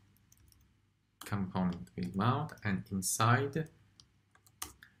 Component will mount, and inside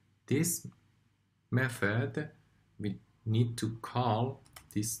this method we need to call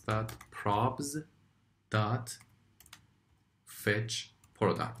this .probs.fetch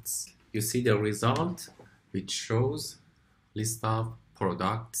products. You see the result, which shows list of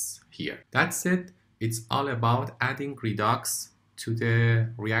products here. That's it. It's all about adding Redux to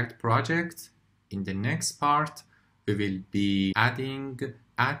the React project. In the next part, we will be adding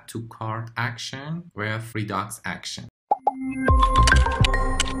add to cart action with Redux action.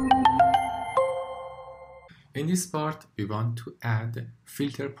 In this part, we want to add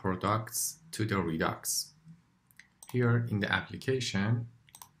filter products to the Redux. Here in the application,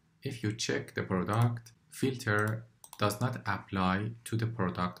 if you check the product, filter does not apply to the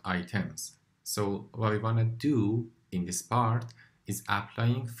product items. So what we want to do in this part is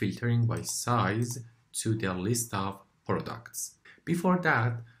applying filtering by size to the list of products. Before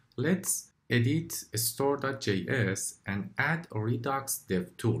that, let's edit store.js and add Redux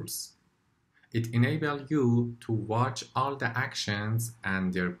DevTools. It enables you to watch all the actions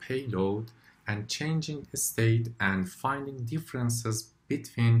and their payload and changing state and finding differences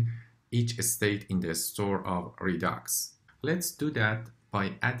between each state in the store of Redux. Let's do that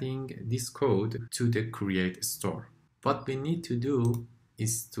by adding this code to the create store. What we need to do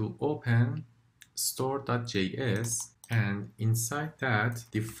is to open store.js and inside that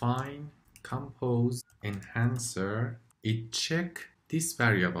define compose enhancer. It check this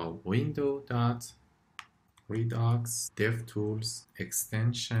variable window.redux devtools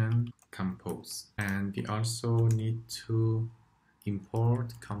extension compose, and we also need to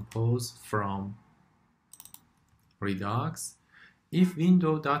import compose from Redux. If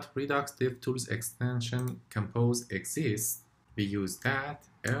window.redux devtools extension compose exists, we use that,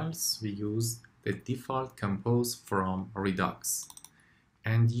 else we use the default compose from Redux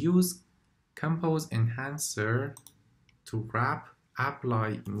and use compose enhancer to wrap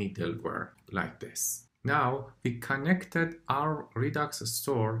apply middleware like this. Now we connected our Redux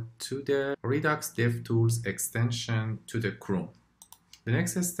store to the Redux DevTools extension to the Chrome. The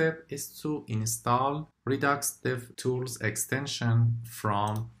next step is to install Redux DevTools extension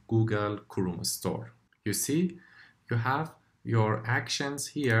from Google Chrome Store. You see, you have your actions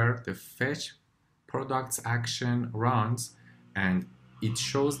here. The fetch products action runs and it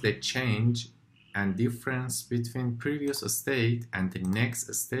shows the change and difference between previous state and the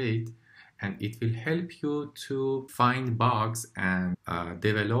next state, and it will help you to find bugs and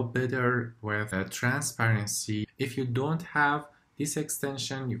develop better with transparency. If you don't have this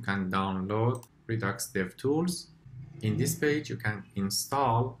extension, you can download Redux DevTools In this page, you can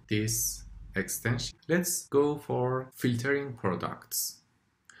install this extension. Let's go for filtering products.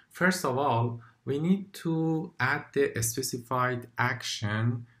 First of all, we need to add the specified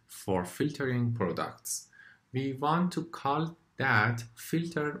action for filtering products. We want to call that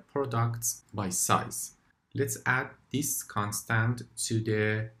filter products by size. Let's add this constant to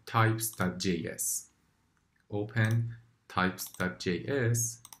the types.js. Open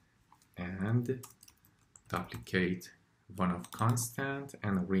types.js and duplicate one of constant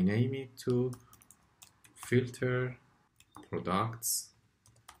and rename it to filter products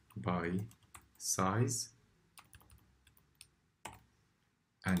by size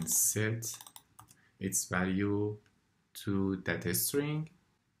and set its value to data string.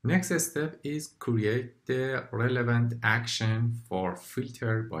 Next step is create the relevant action for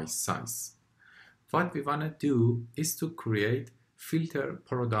filter by size. What we want to do is to create filter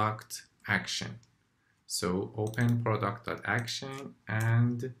product action. So open product.action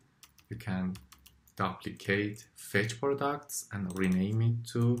and you can duplicate fetch products and rename it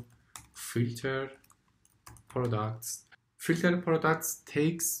to filter products. Filter products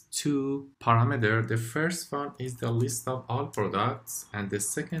takes two parameters. The first one is the list of all products and the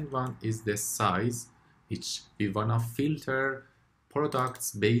second one is the size, which we want to filter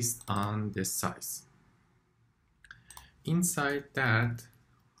products based on the size. Inside that,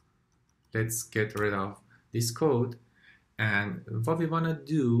 let's get rid of this code, and what we want to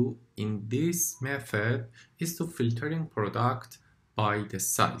do in this method is to filtering product by the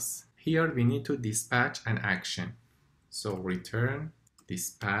size. Here we need to dispatch an action. So return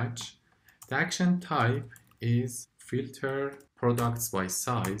dispatch. The action type is filter products by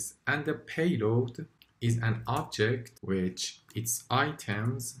size and the payload is an object which its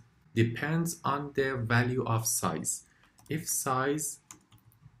items depends on the value of size. If size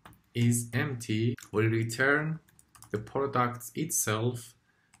is empty, we return the product itself,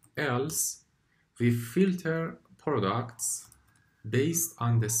 else we filter products based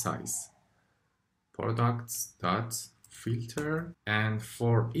on the size. Products.filter, and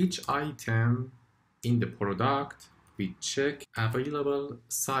for each item in the product we check available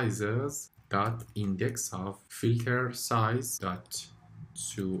sizes dot index of filter size dot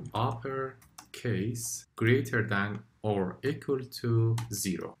to uppercase greater than or equal to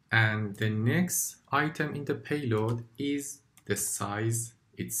 0, and the next item in the payload is the size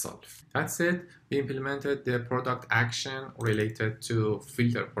itself. That's it. We implemented the product action related to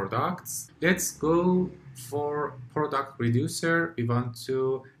filter products. Let's go for product reducer. We want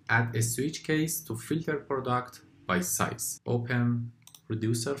to add a switch case to filter product by size. Open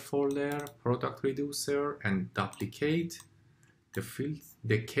reducer folder, product reducer, and duplicate the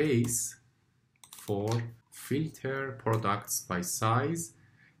case for filter products by size,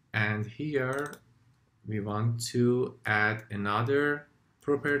 and here we want to add another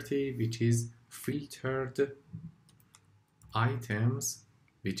property which is filtered items,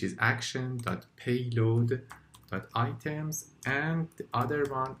 which is action.payload.items, and the other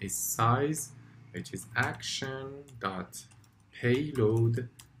one is size, which is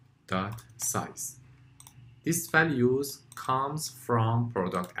action.payload.size. These values comes from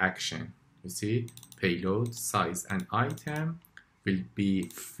product action. You see, payload, size, and item will be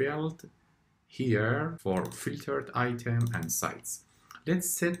filled here for filtered item and size. Let's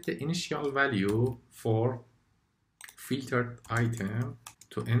set the initial value for filtered item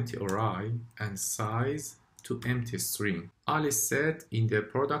to empty array and size to empty string. All is set in the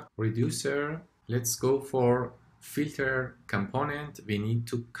product reducer. Let's go for filter component. We need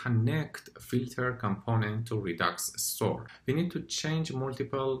to connect filter component to Redux store. We need to change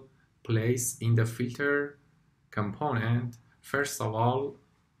multiple place in the filter component. First of all,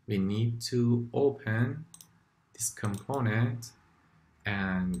 we need to open this component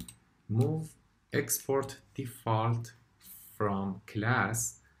and move export default from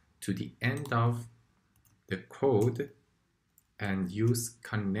class to the end of the code and use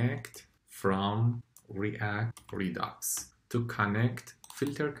connect from React/Redux to connect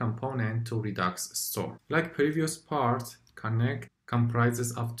filter component to Redux store. Like previous part, connect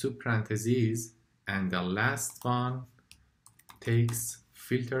comprises of two parentheses and the last one takes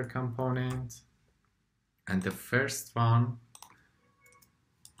filter component and the first one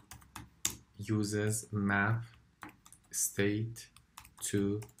uses map state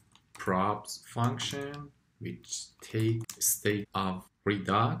to probs function which take state of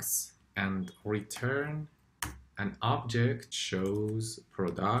Redux and return an object shows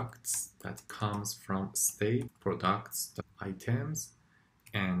products that comes from state products.items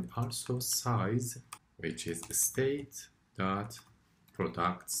and also size which is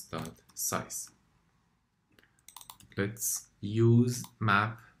state.products.size. let's use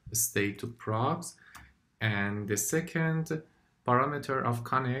map state to probs. And the second parameter of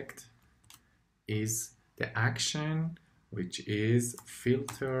connect is the action, which is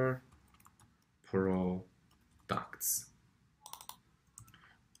filter products.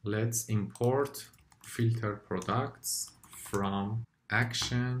 Let's import filter products from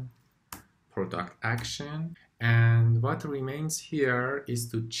action, product action. And what remains here is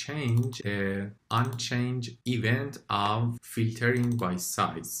to change the unchanged event of filtering by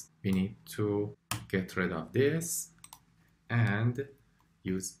size. We need to get rid of this and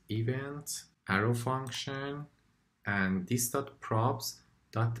use event arrow function and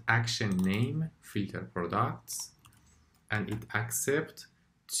this.probs.action name filter products, and it accepts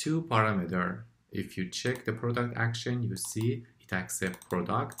two parameters. If you check the product action, you see it accepts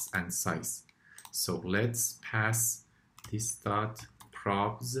products and size. So let's pass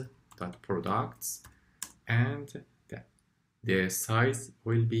this.probs.products, and the size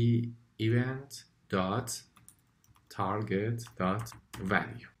will be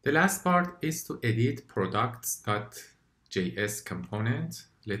event.target.value. The last part is to edit products.js component.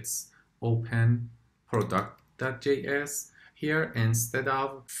 Let's open product.js. Here, instead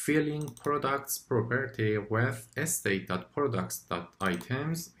of filling products property with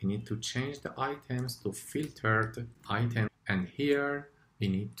state.products.items, we need to change the items to filtered item. And here we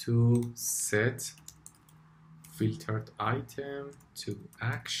need to set filtered item to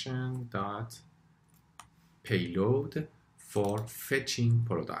action.payload for fetching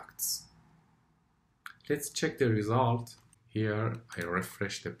products. Let's check the result. Here I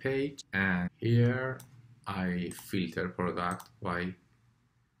refresh the page, and here I filter product by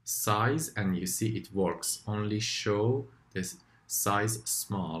size, and you see it works. Only show this size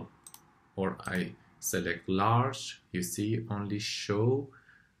small, or I select large, you see only show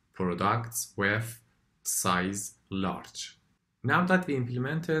products with size large. Now that we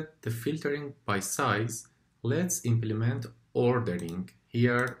implemented the filtering by size, let's implement ordering.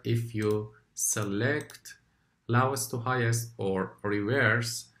 Here, if you select lowest to highest or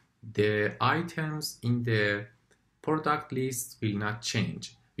reverse, the items in the product list will not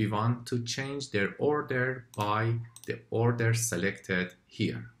change. We want to change their order by the order selected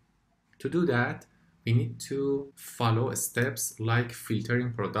here. To do that, we need to follow steps like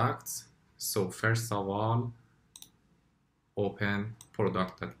filtering products. So first of all, open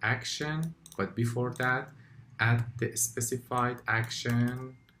product.action, but before that, add the specified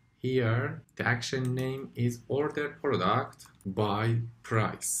action. Here, the action name is order product by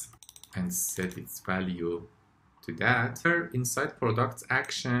price, and set its value to that. Here, inside products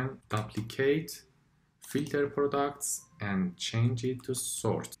action, duplicate filter products and change it to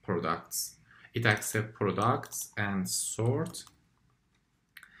sort products. It accepts products and sort.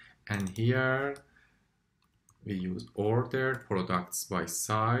 And here we use order products by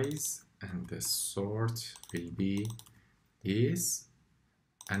size, and the sort will be this.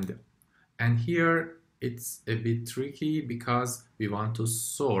 And here it's a bit tricky because we want to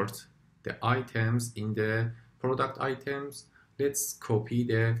sort the items in the product items. Let's copy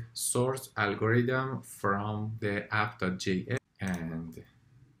the sort algorithm from the app.js and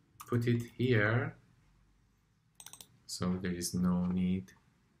put it here. So there is no need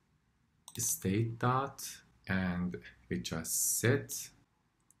state dot, and we just set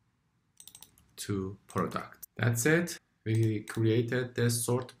to product. That's it. We created the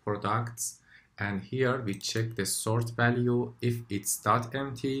sort products, and here we check the sort value. If it's dot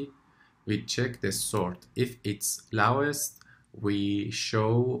empty, we check the sort. If it's lowest, we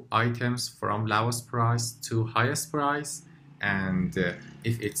show items from lowest price to highest price, and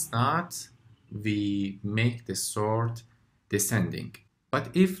if it's not, we make the sort descending.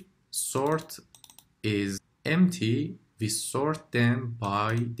 But if sort is empty, we sort them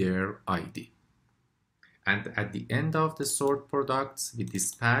by their ID. And at the end of the sort products, we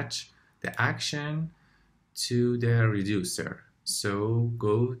dispatch the action to the reducer. So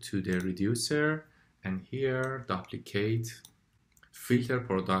go to the reducer, and here duplicate filter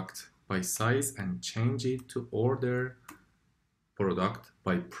product by size and change it to order product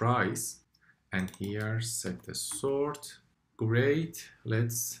by price. And here set the sort. Great.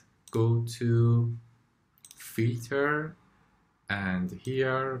 Let's go to filter, and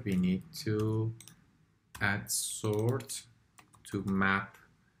here we need to add sort to map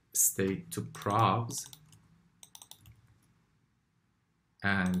state to probs,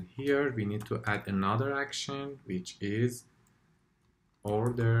 and here we need to add another action, which is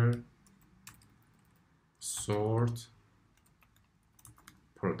order sort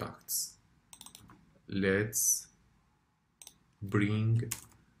products. Let's bring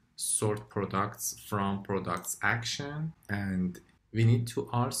sort products from products action, and we need to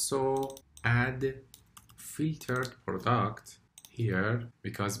also add filtered product here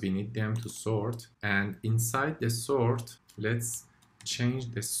because we need them to sort. And inside the sort, let's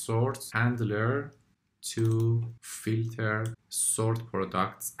change the sort handler to filter sort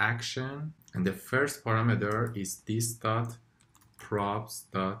products action, and the first parameter is this dot props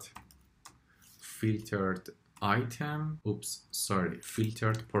dot filtered item,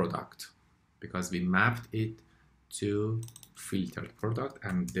 filtered product, because we mapped it to filtered product.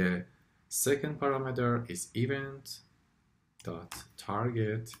 And the second parameter is event dot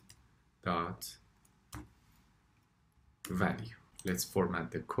target dot value. Let's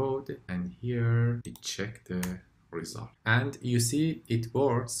format the code, and here we check the result. And you see it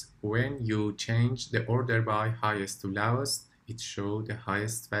works. When you change the order by highest to lowest, it shows the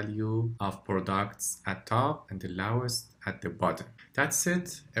highest value of products at top and the lowest at the bottom. That's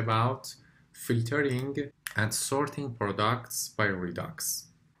it about filtering and sorting products by Redux.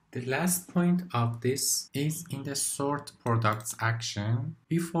 The last point of this is in the sort products action.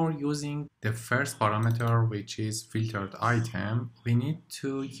 Before using the first parameter, which is filtered item, we need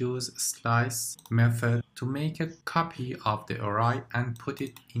to use slice method to make a copy of the array and put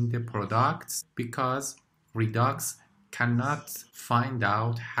it in the products, because Redux cannot find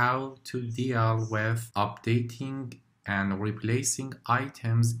out how to deal with updating and replacing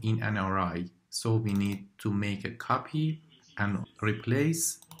items in an array. So we need to make a copy and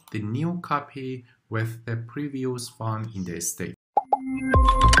replace the new copy with the previous one in the state.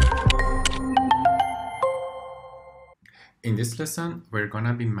 In this lesson, we're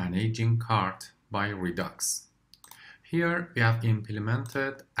gonna be managing cart by Redux. Here we have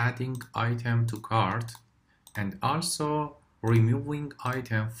implemented adding item to cart and also removing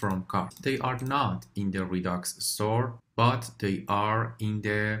item from cart. They are not in the Redux store, but they are in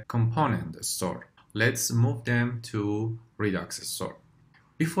the component store. Let's move them to Redux store.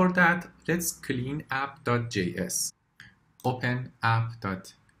 Before that, let's clean app.js. Open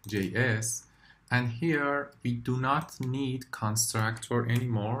app.js, and here we do not need constructor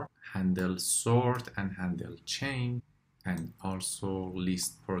anymore. Handle sort and handle chain, and also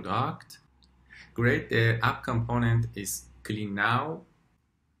list product. Great, the app component is clean now.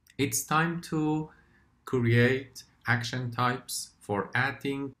 It's time to create action types for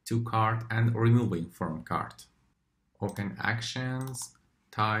adding to cart and removing from cart. Open actions,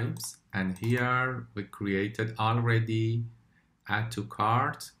 types, and here we created already add to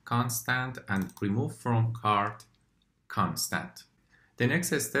cart constant and remove from cart constant. The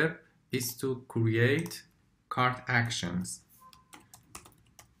next step is to create cart actions,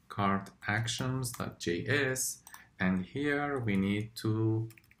 cart actions.js, and here we need to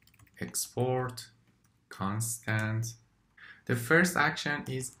export constant. The first action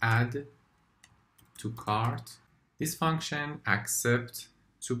is add to cart. This function accepts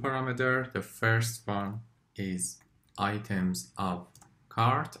two parameters. The first one is items of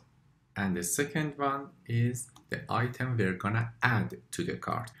cart, and the second one is the item we're gonna add to the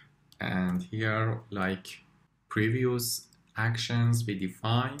cart. And here, like previous actions we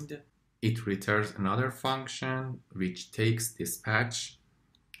defined, it returns another function which takes dispatch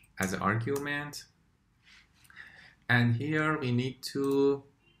as an argument. And here we need to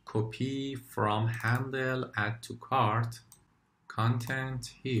copy from handle add to cart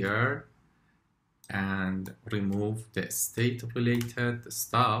content here and remove the state related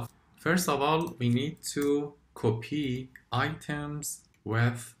stuff. First of all, we need to copy items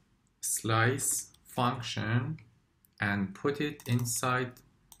with slice function and put it inside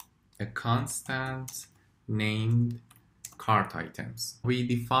a constant named cart items. We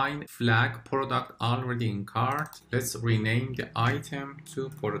define flag product already in cart. Let's rename the item to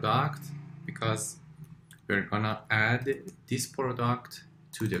product because we're gonna add this product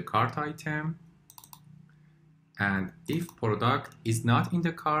to the cart item. And if product is not in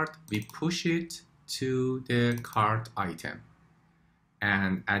the cart, we push it to the cart item.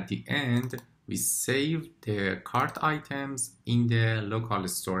 And at the end, we save the cart items in the local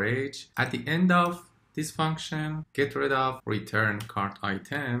storage. At the end of this function, get rid of return cart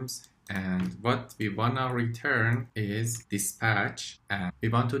items, and what we wanna return is dispatch, and we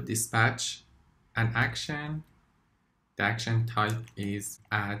want to dispatch an action. The action type is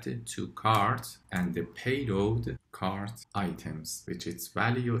add to cart, and the payload cart items, which its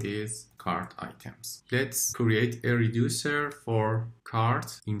value is cart items. Let's create a reducer for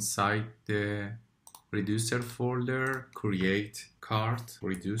cart. Inside the reducer folder, create cart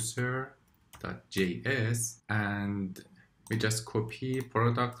reducer.js, and we just copy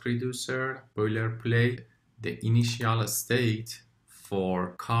product reducer boilerplate, the initial state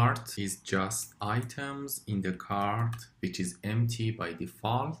for cart is just items in the cart, which is empty by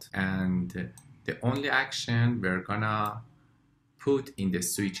default. And the only action we're gonna put in the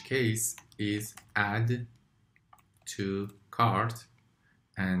switch case is add to cart,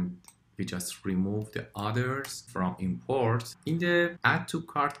 and we just remove the others from import. In the add to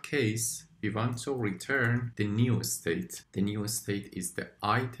cart case, we want to return the new state. The new state is the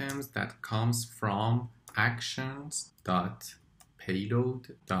items that comes from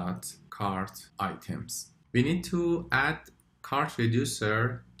actions.payload.cart items. We need to add cart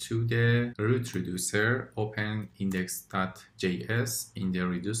reducer to the root reducer. Open index.js in the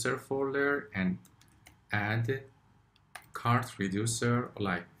reducer folder and add cart reducer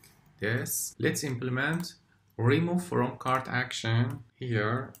like this. Let's implement remove from cart action.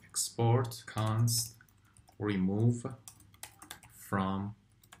 Here export const remove from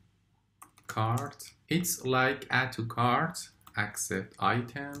cart. It's like add to cart, accept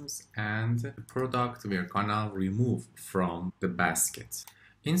items, and the product we're gonna remove from the basket.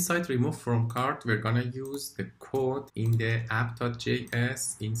 Inside remove from cart, we're gonna use the code in the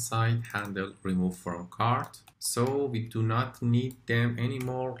app.js inside handle remove from cart. So we do not need them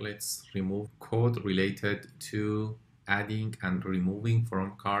anymore. Let's remove code related to adding and removing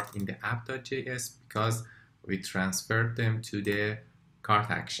from cart in the app.js because we transferred them to the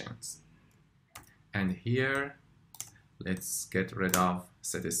cart actions. And here, let's get rid of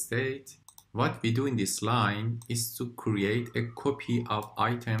set state. What we do in this line is to create a copy of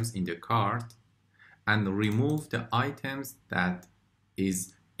items in the cart and remove the items that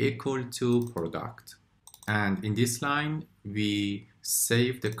is equal to product. And in this line, we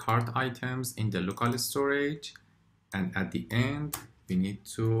save the cart items in the local storage. And at the end, we need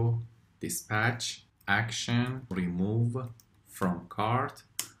to dispatch action remove from cart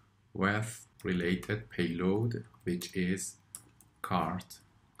with related payload, which is cart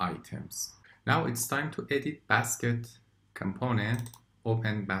items. Now it's time to edit basket component.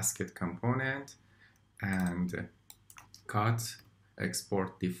 Open basket component and cut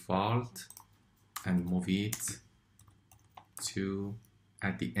export default and move it to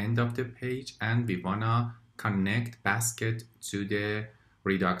at the end of the page, and we wanna connect basket to the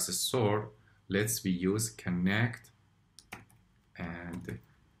Redux store. Let's we use connect and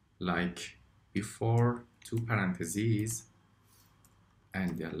like before 2 parentheses,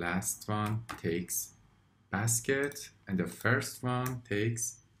 and the last one takes basket and the first one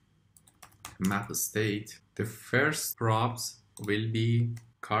takes map state. The first props will be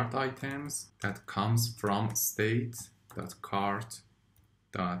cart items that comes from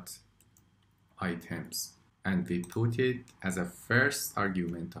state.cart.items, and we put it as a first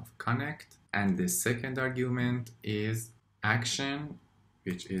argument of connect, and the second argument is action,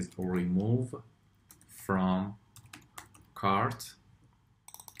 which is remove from cart.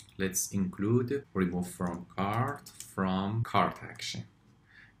 Let's include remove from cart action.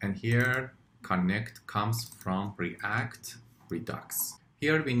 And here connect comes from React&Redux.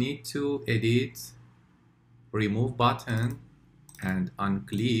 Here we need to edit remove button, and on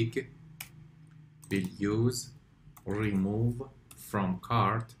click we'll use remove from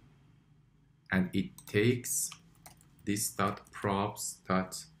cart, and it takes this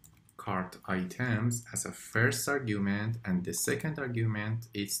 .props.cart items as a first argument, and the second argument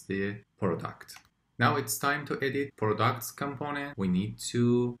is the product. Now it's time to edit products component. We need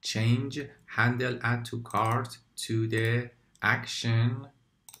to change handle add to cart to the action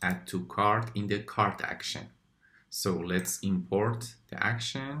add to cart in the cart action. So let's import the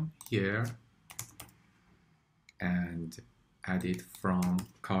action here and add it from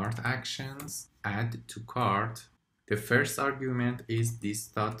cart actions, add to cart. The first argument is this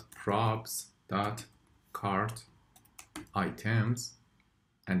 .props.cart items,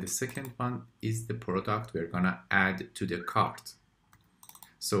 and the second one is the product we're gonna add to the cart.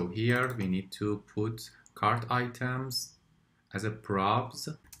 So here we need to put cart items as a props.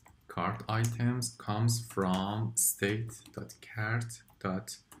 Cart items comes from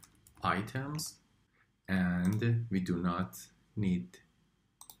state.cart.items, and we do not need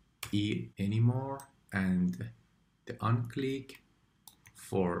E anymore, and the onclick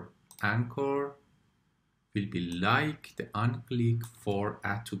for anchor will be like the onclick for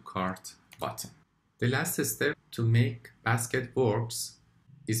add to cart button. The last step to make basket works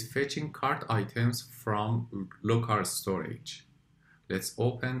is fetching cart items from local storage. Let's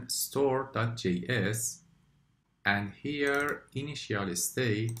open store.js, and here initial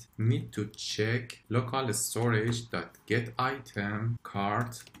state need to check local storage.getItem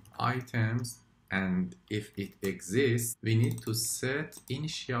cart items, and if it exists, we need to set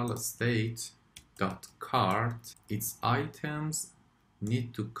initial state.cart its items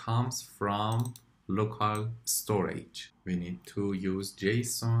need to come from local storage. We need to use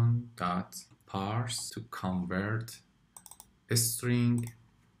JSON.parse to convert a string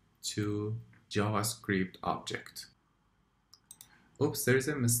to JavaScript object. Oops, there is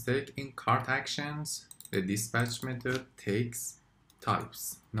a mistake in cart actions. The dispatch method takes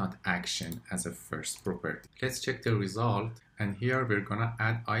types, not action, as a first property. Let's check the result, and here we're gonna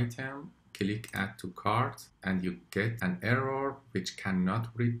add item, click add to cart, and you get an error which cannot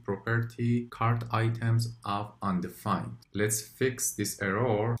read property cart items of undefined. Let's fix this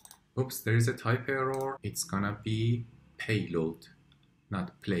error. Oops, there is a type error. It's gonna be payload,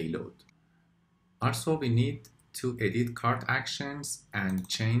 not playload. Also, we need to edit cart actions and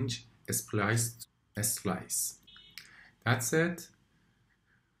change splice to slice. That's it.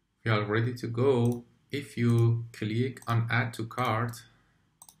 We are ready to go. If you click on add to cart,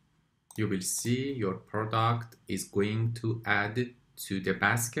 you will see your product is going to add to the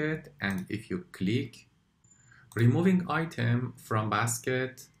basket, and if you click, removing item from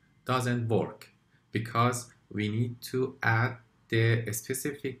basket doesn't work because we need to add the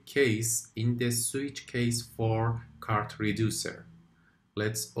specific case in the switch case for cart reducer.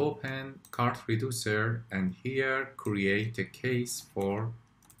 Let's open cart reducer and here create a case for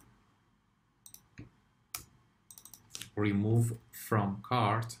remove from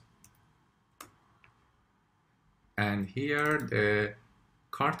cart, and here the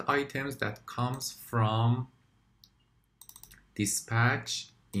cart items that comes from dispatch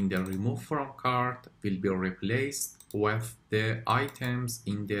in the remove from cart will be replaced with the items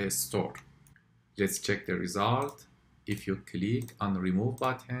in the store. Let's check the result. If you click on remove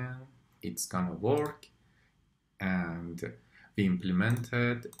button, it's gonna work, and we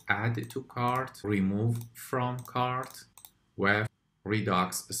implemented add to cart, remove from cart with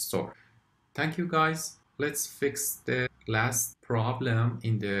Redux store. Thank you guys. Let's fix the last problem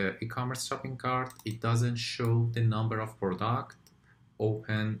in the e-commerce shopping cart. It doesn't show the number of product.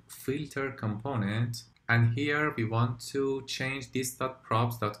 Open filter component, and here we want to change this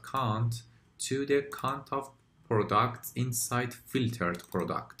 .props.count to the count of products inside filtered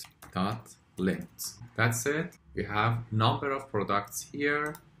product .length. That's it. We have number of products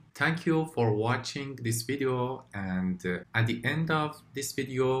here. Thank you for watching this video, and at the end of this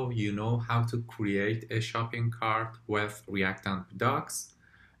video you know how to create a shopping cart with React and Redux.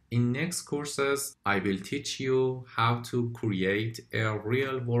 In next courses, I will teach you how to create a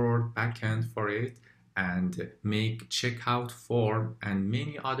real-world backend for it and make checkout form and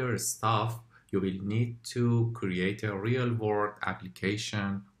many other stuff you will need to create a real-world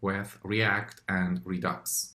application with React and Redux.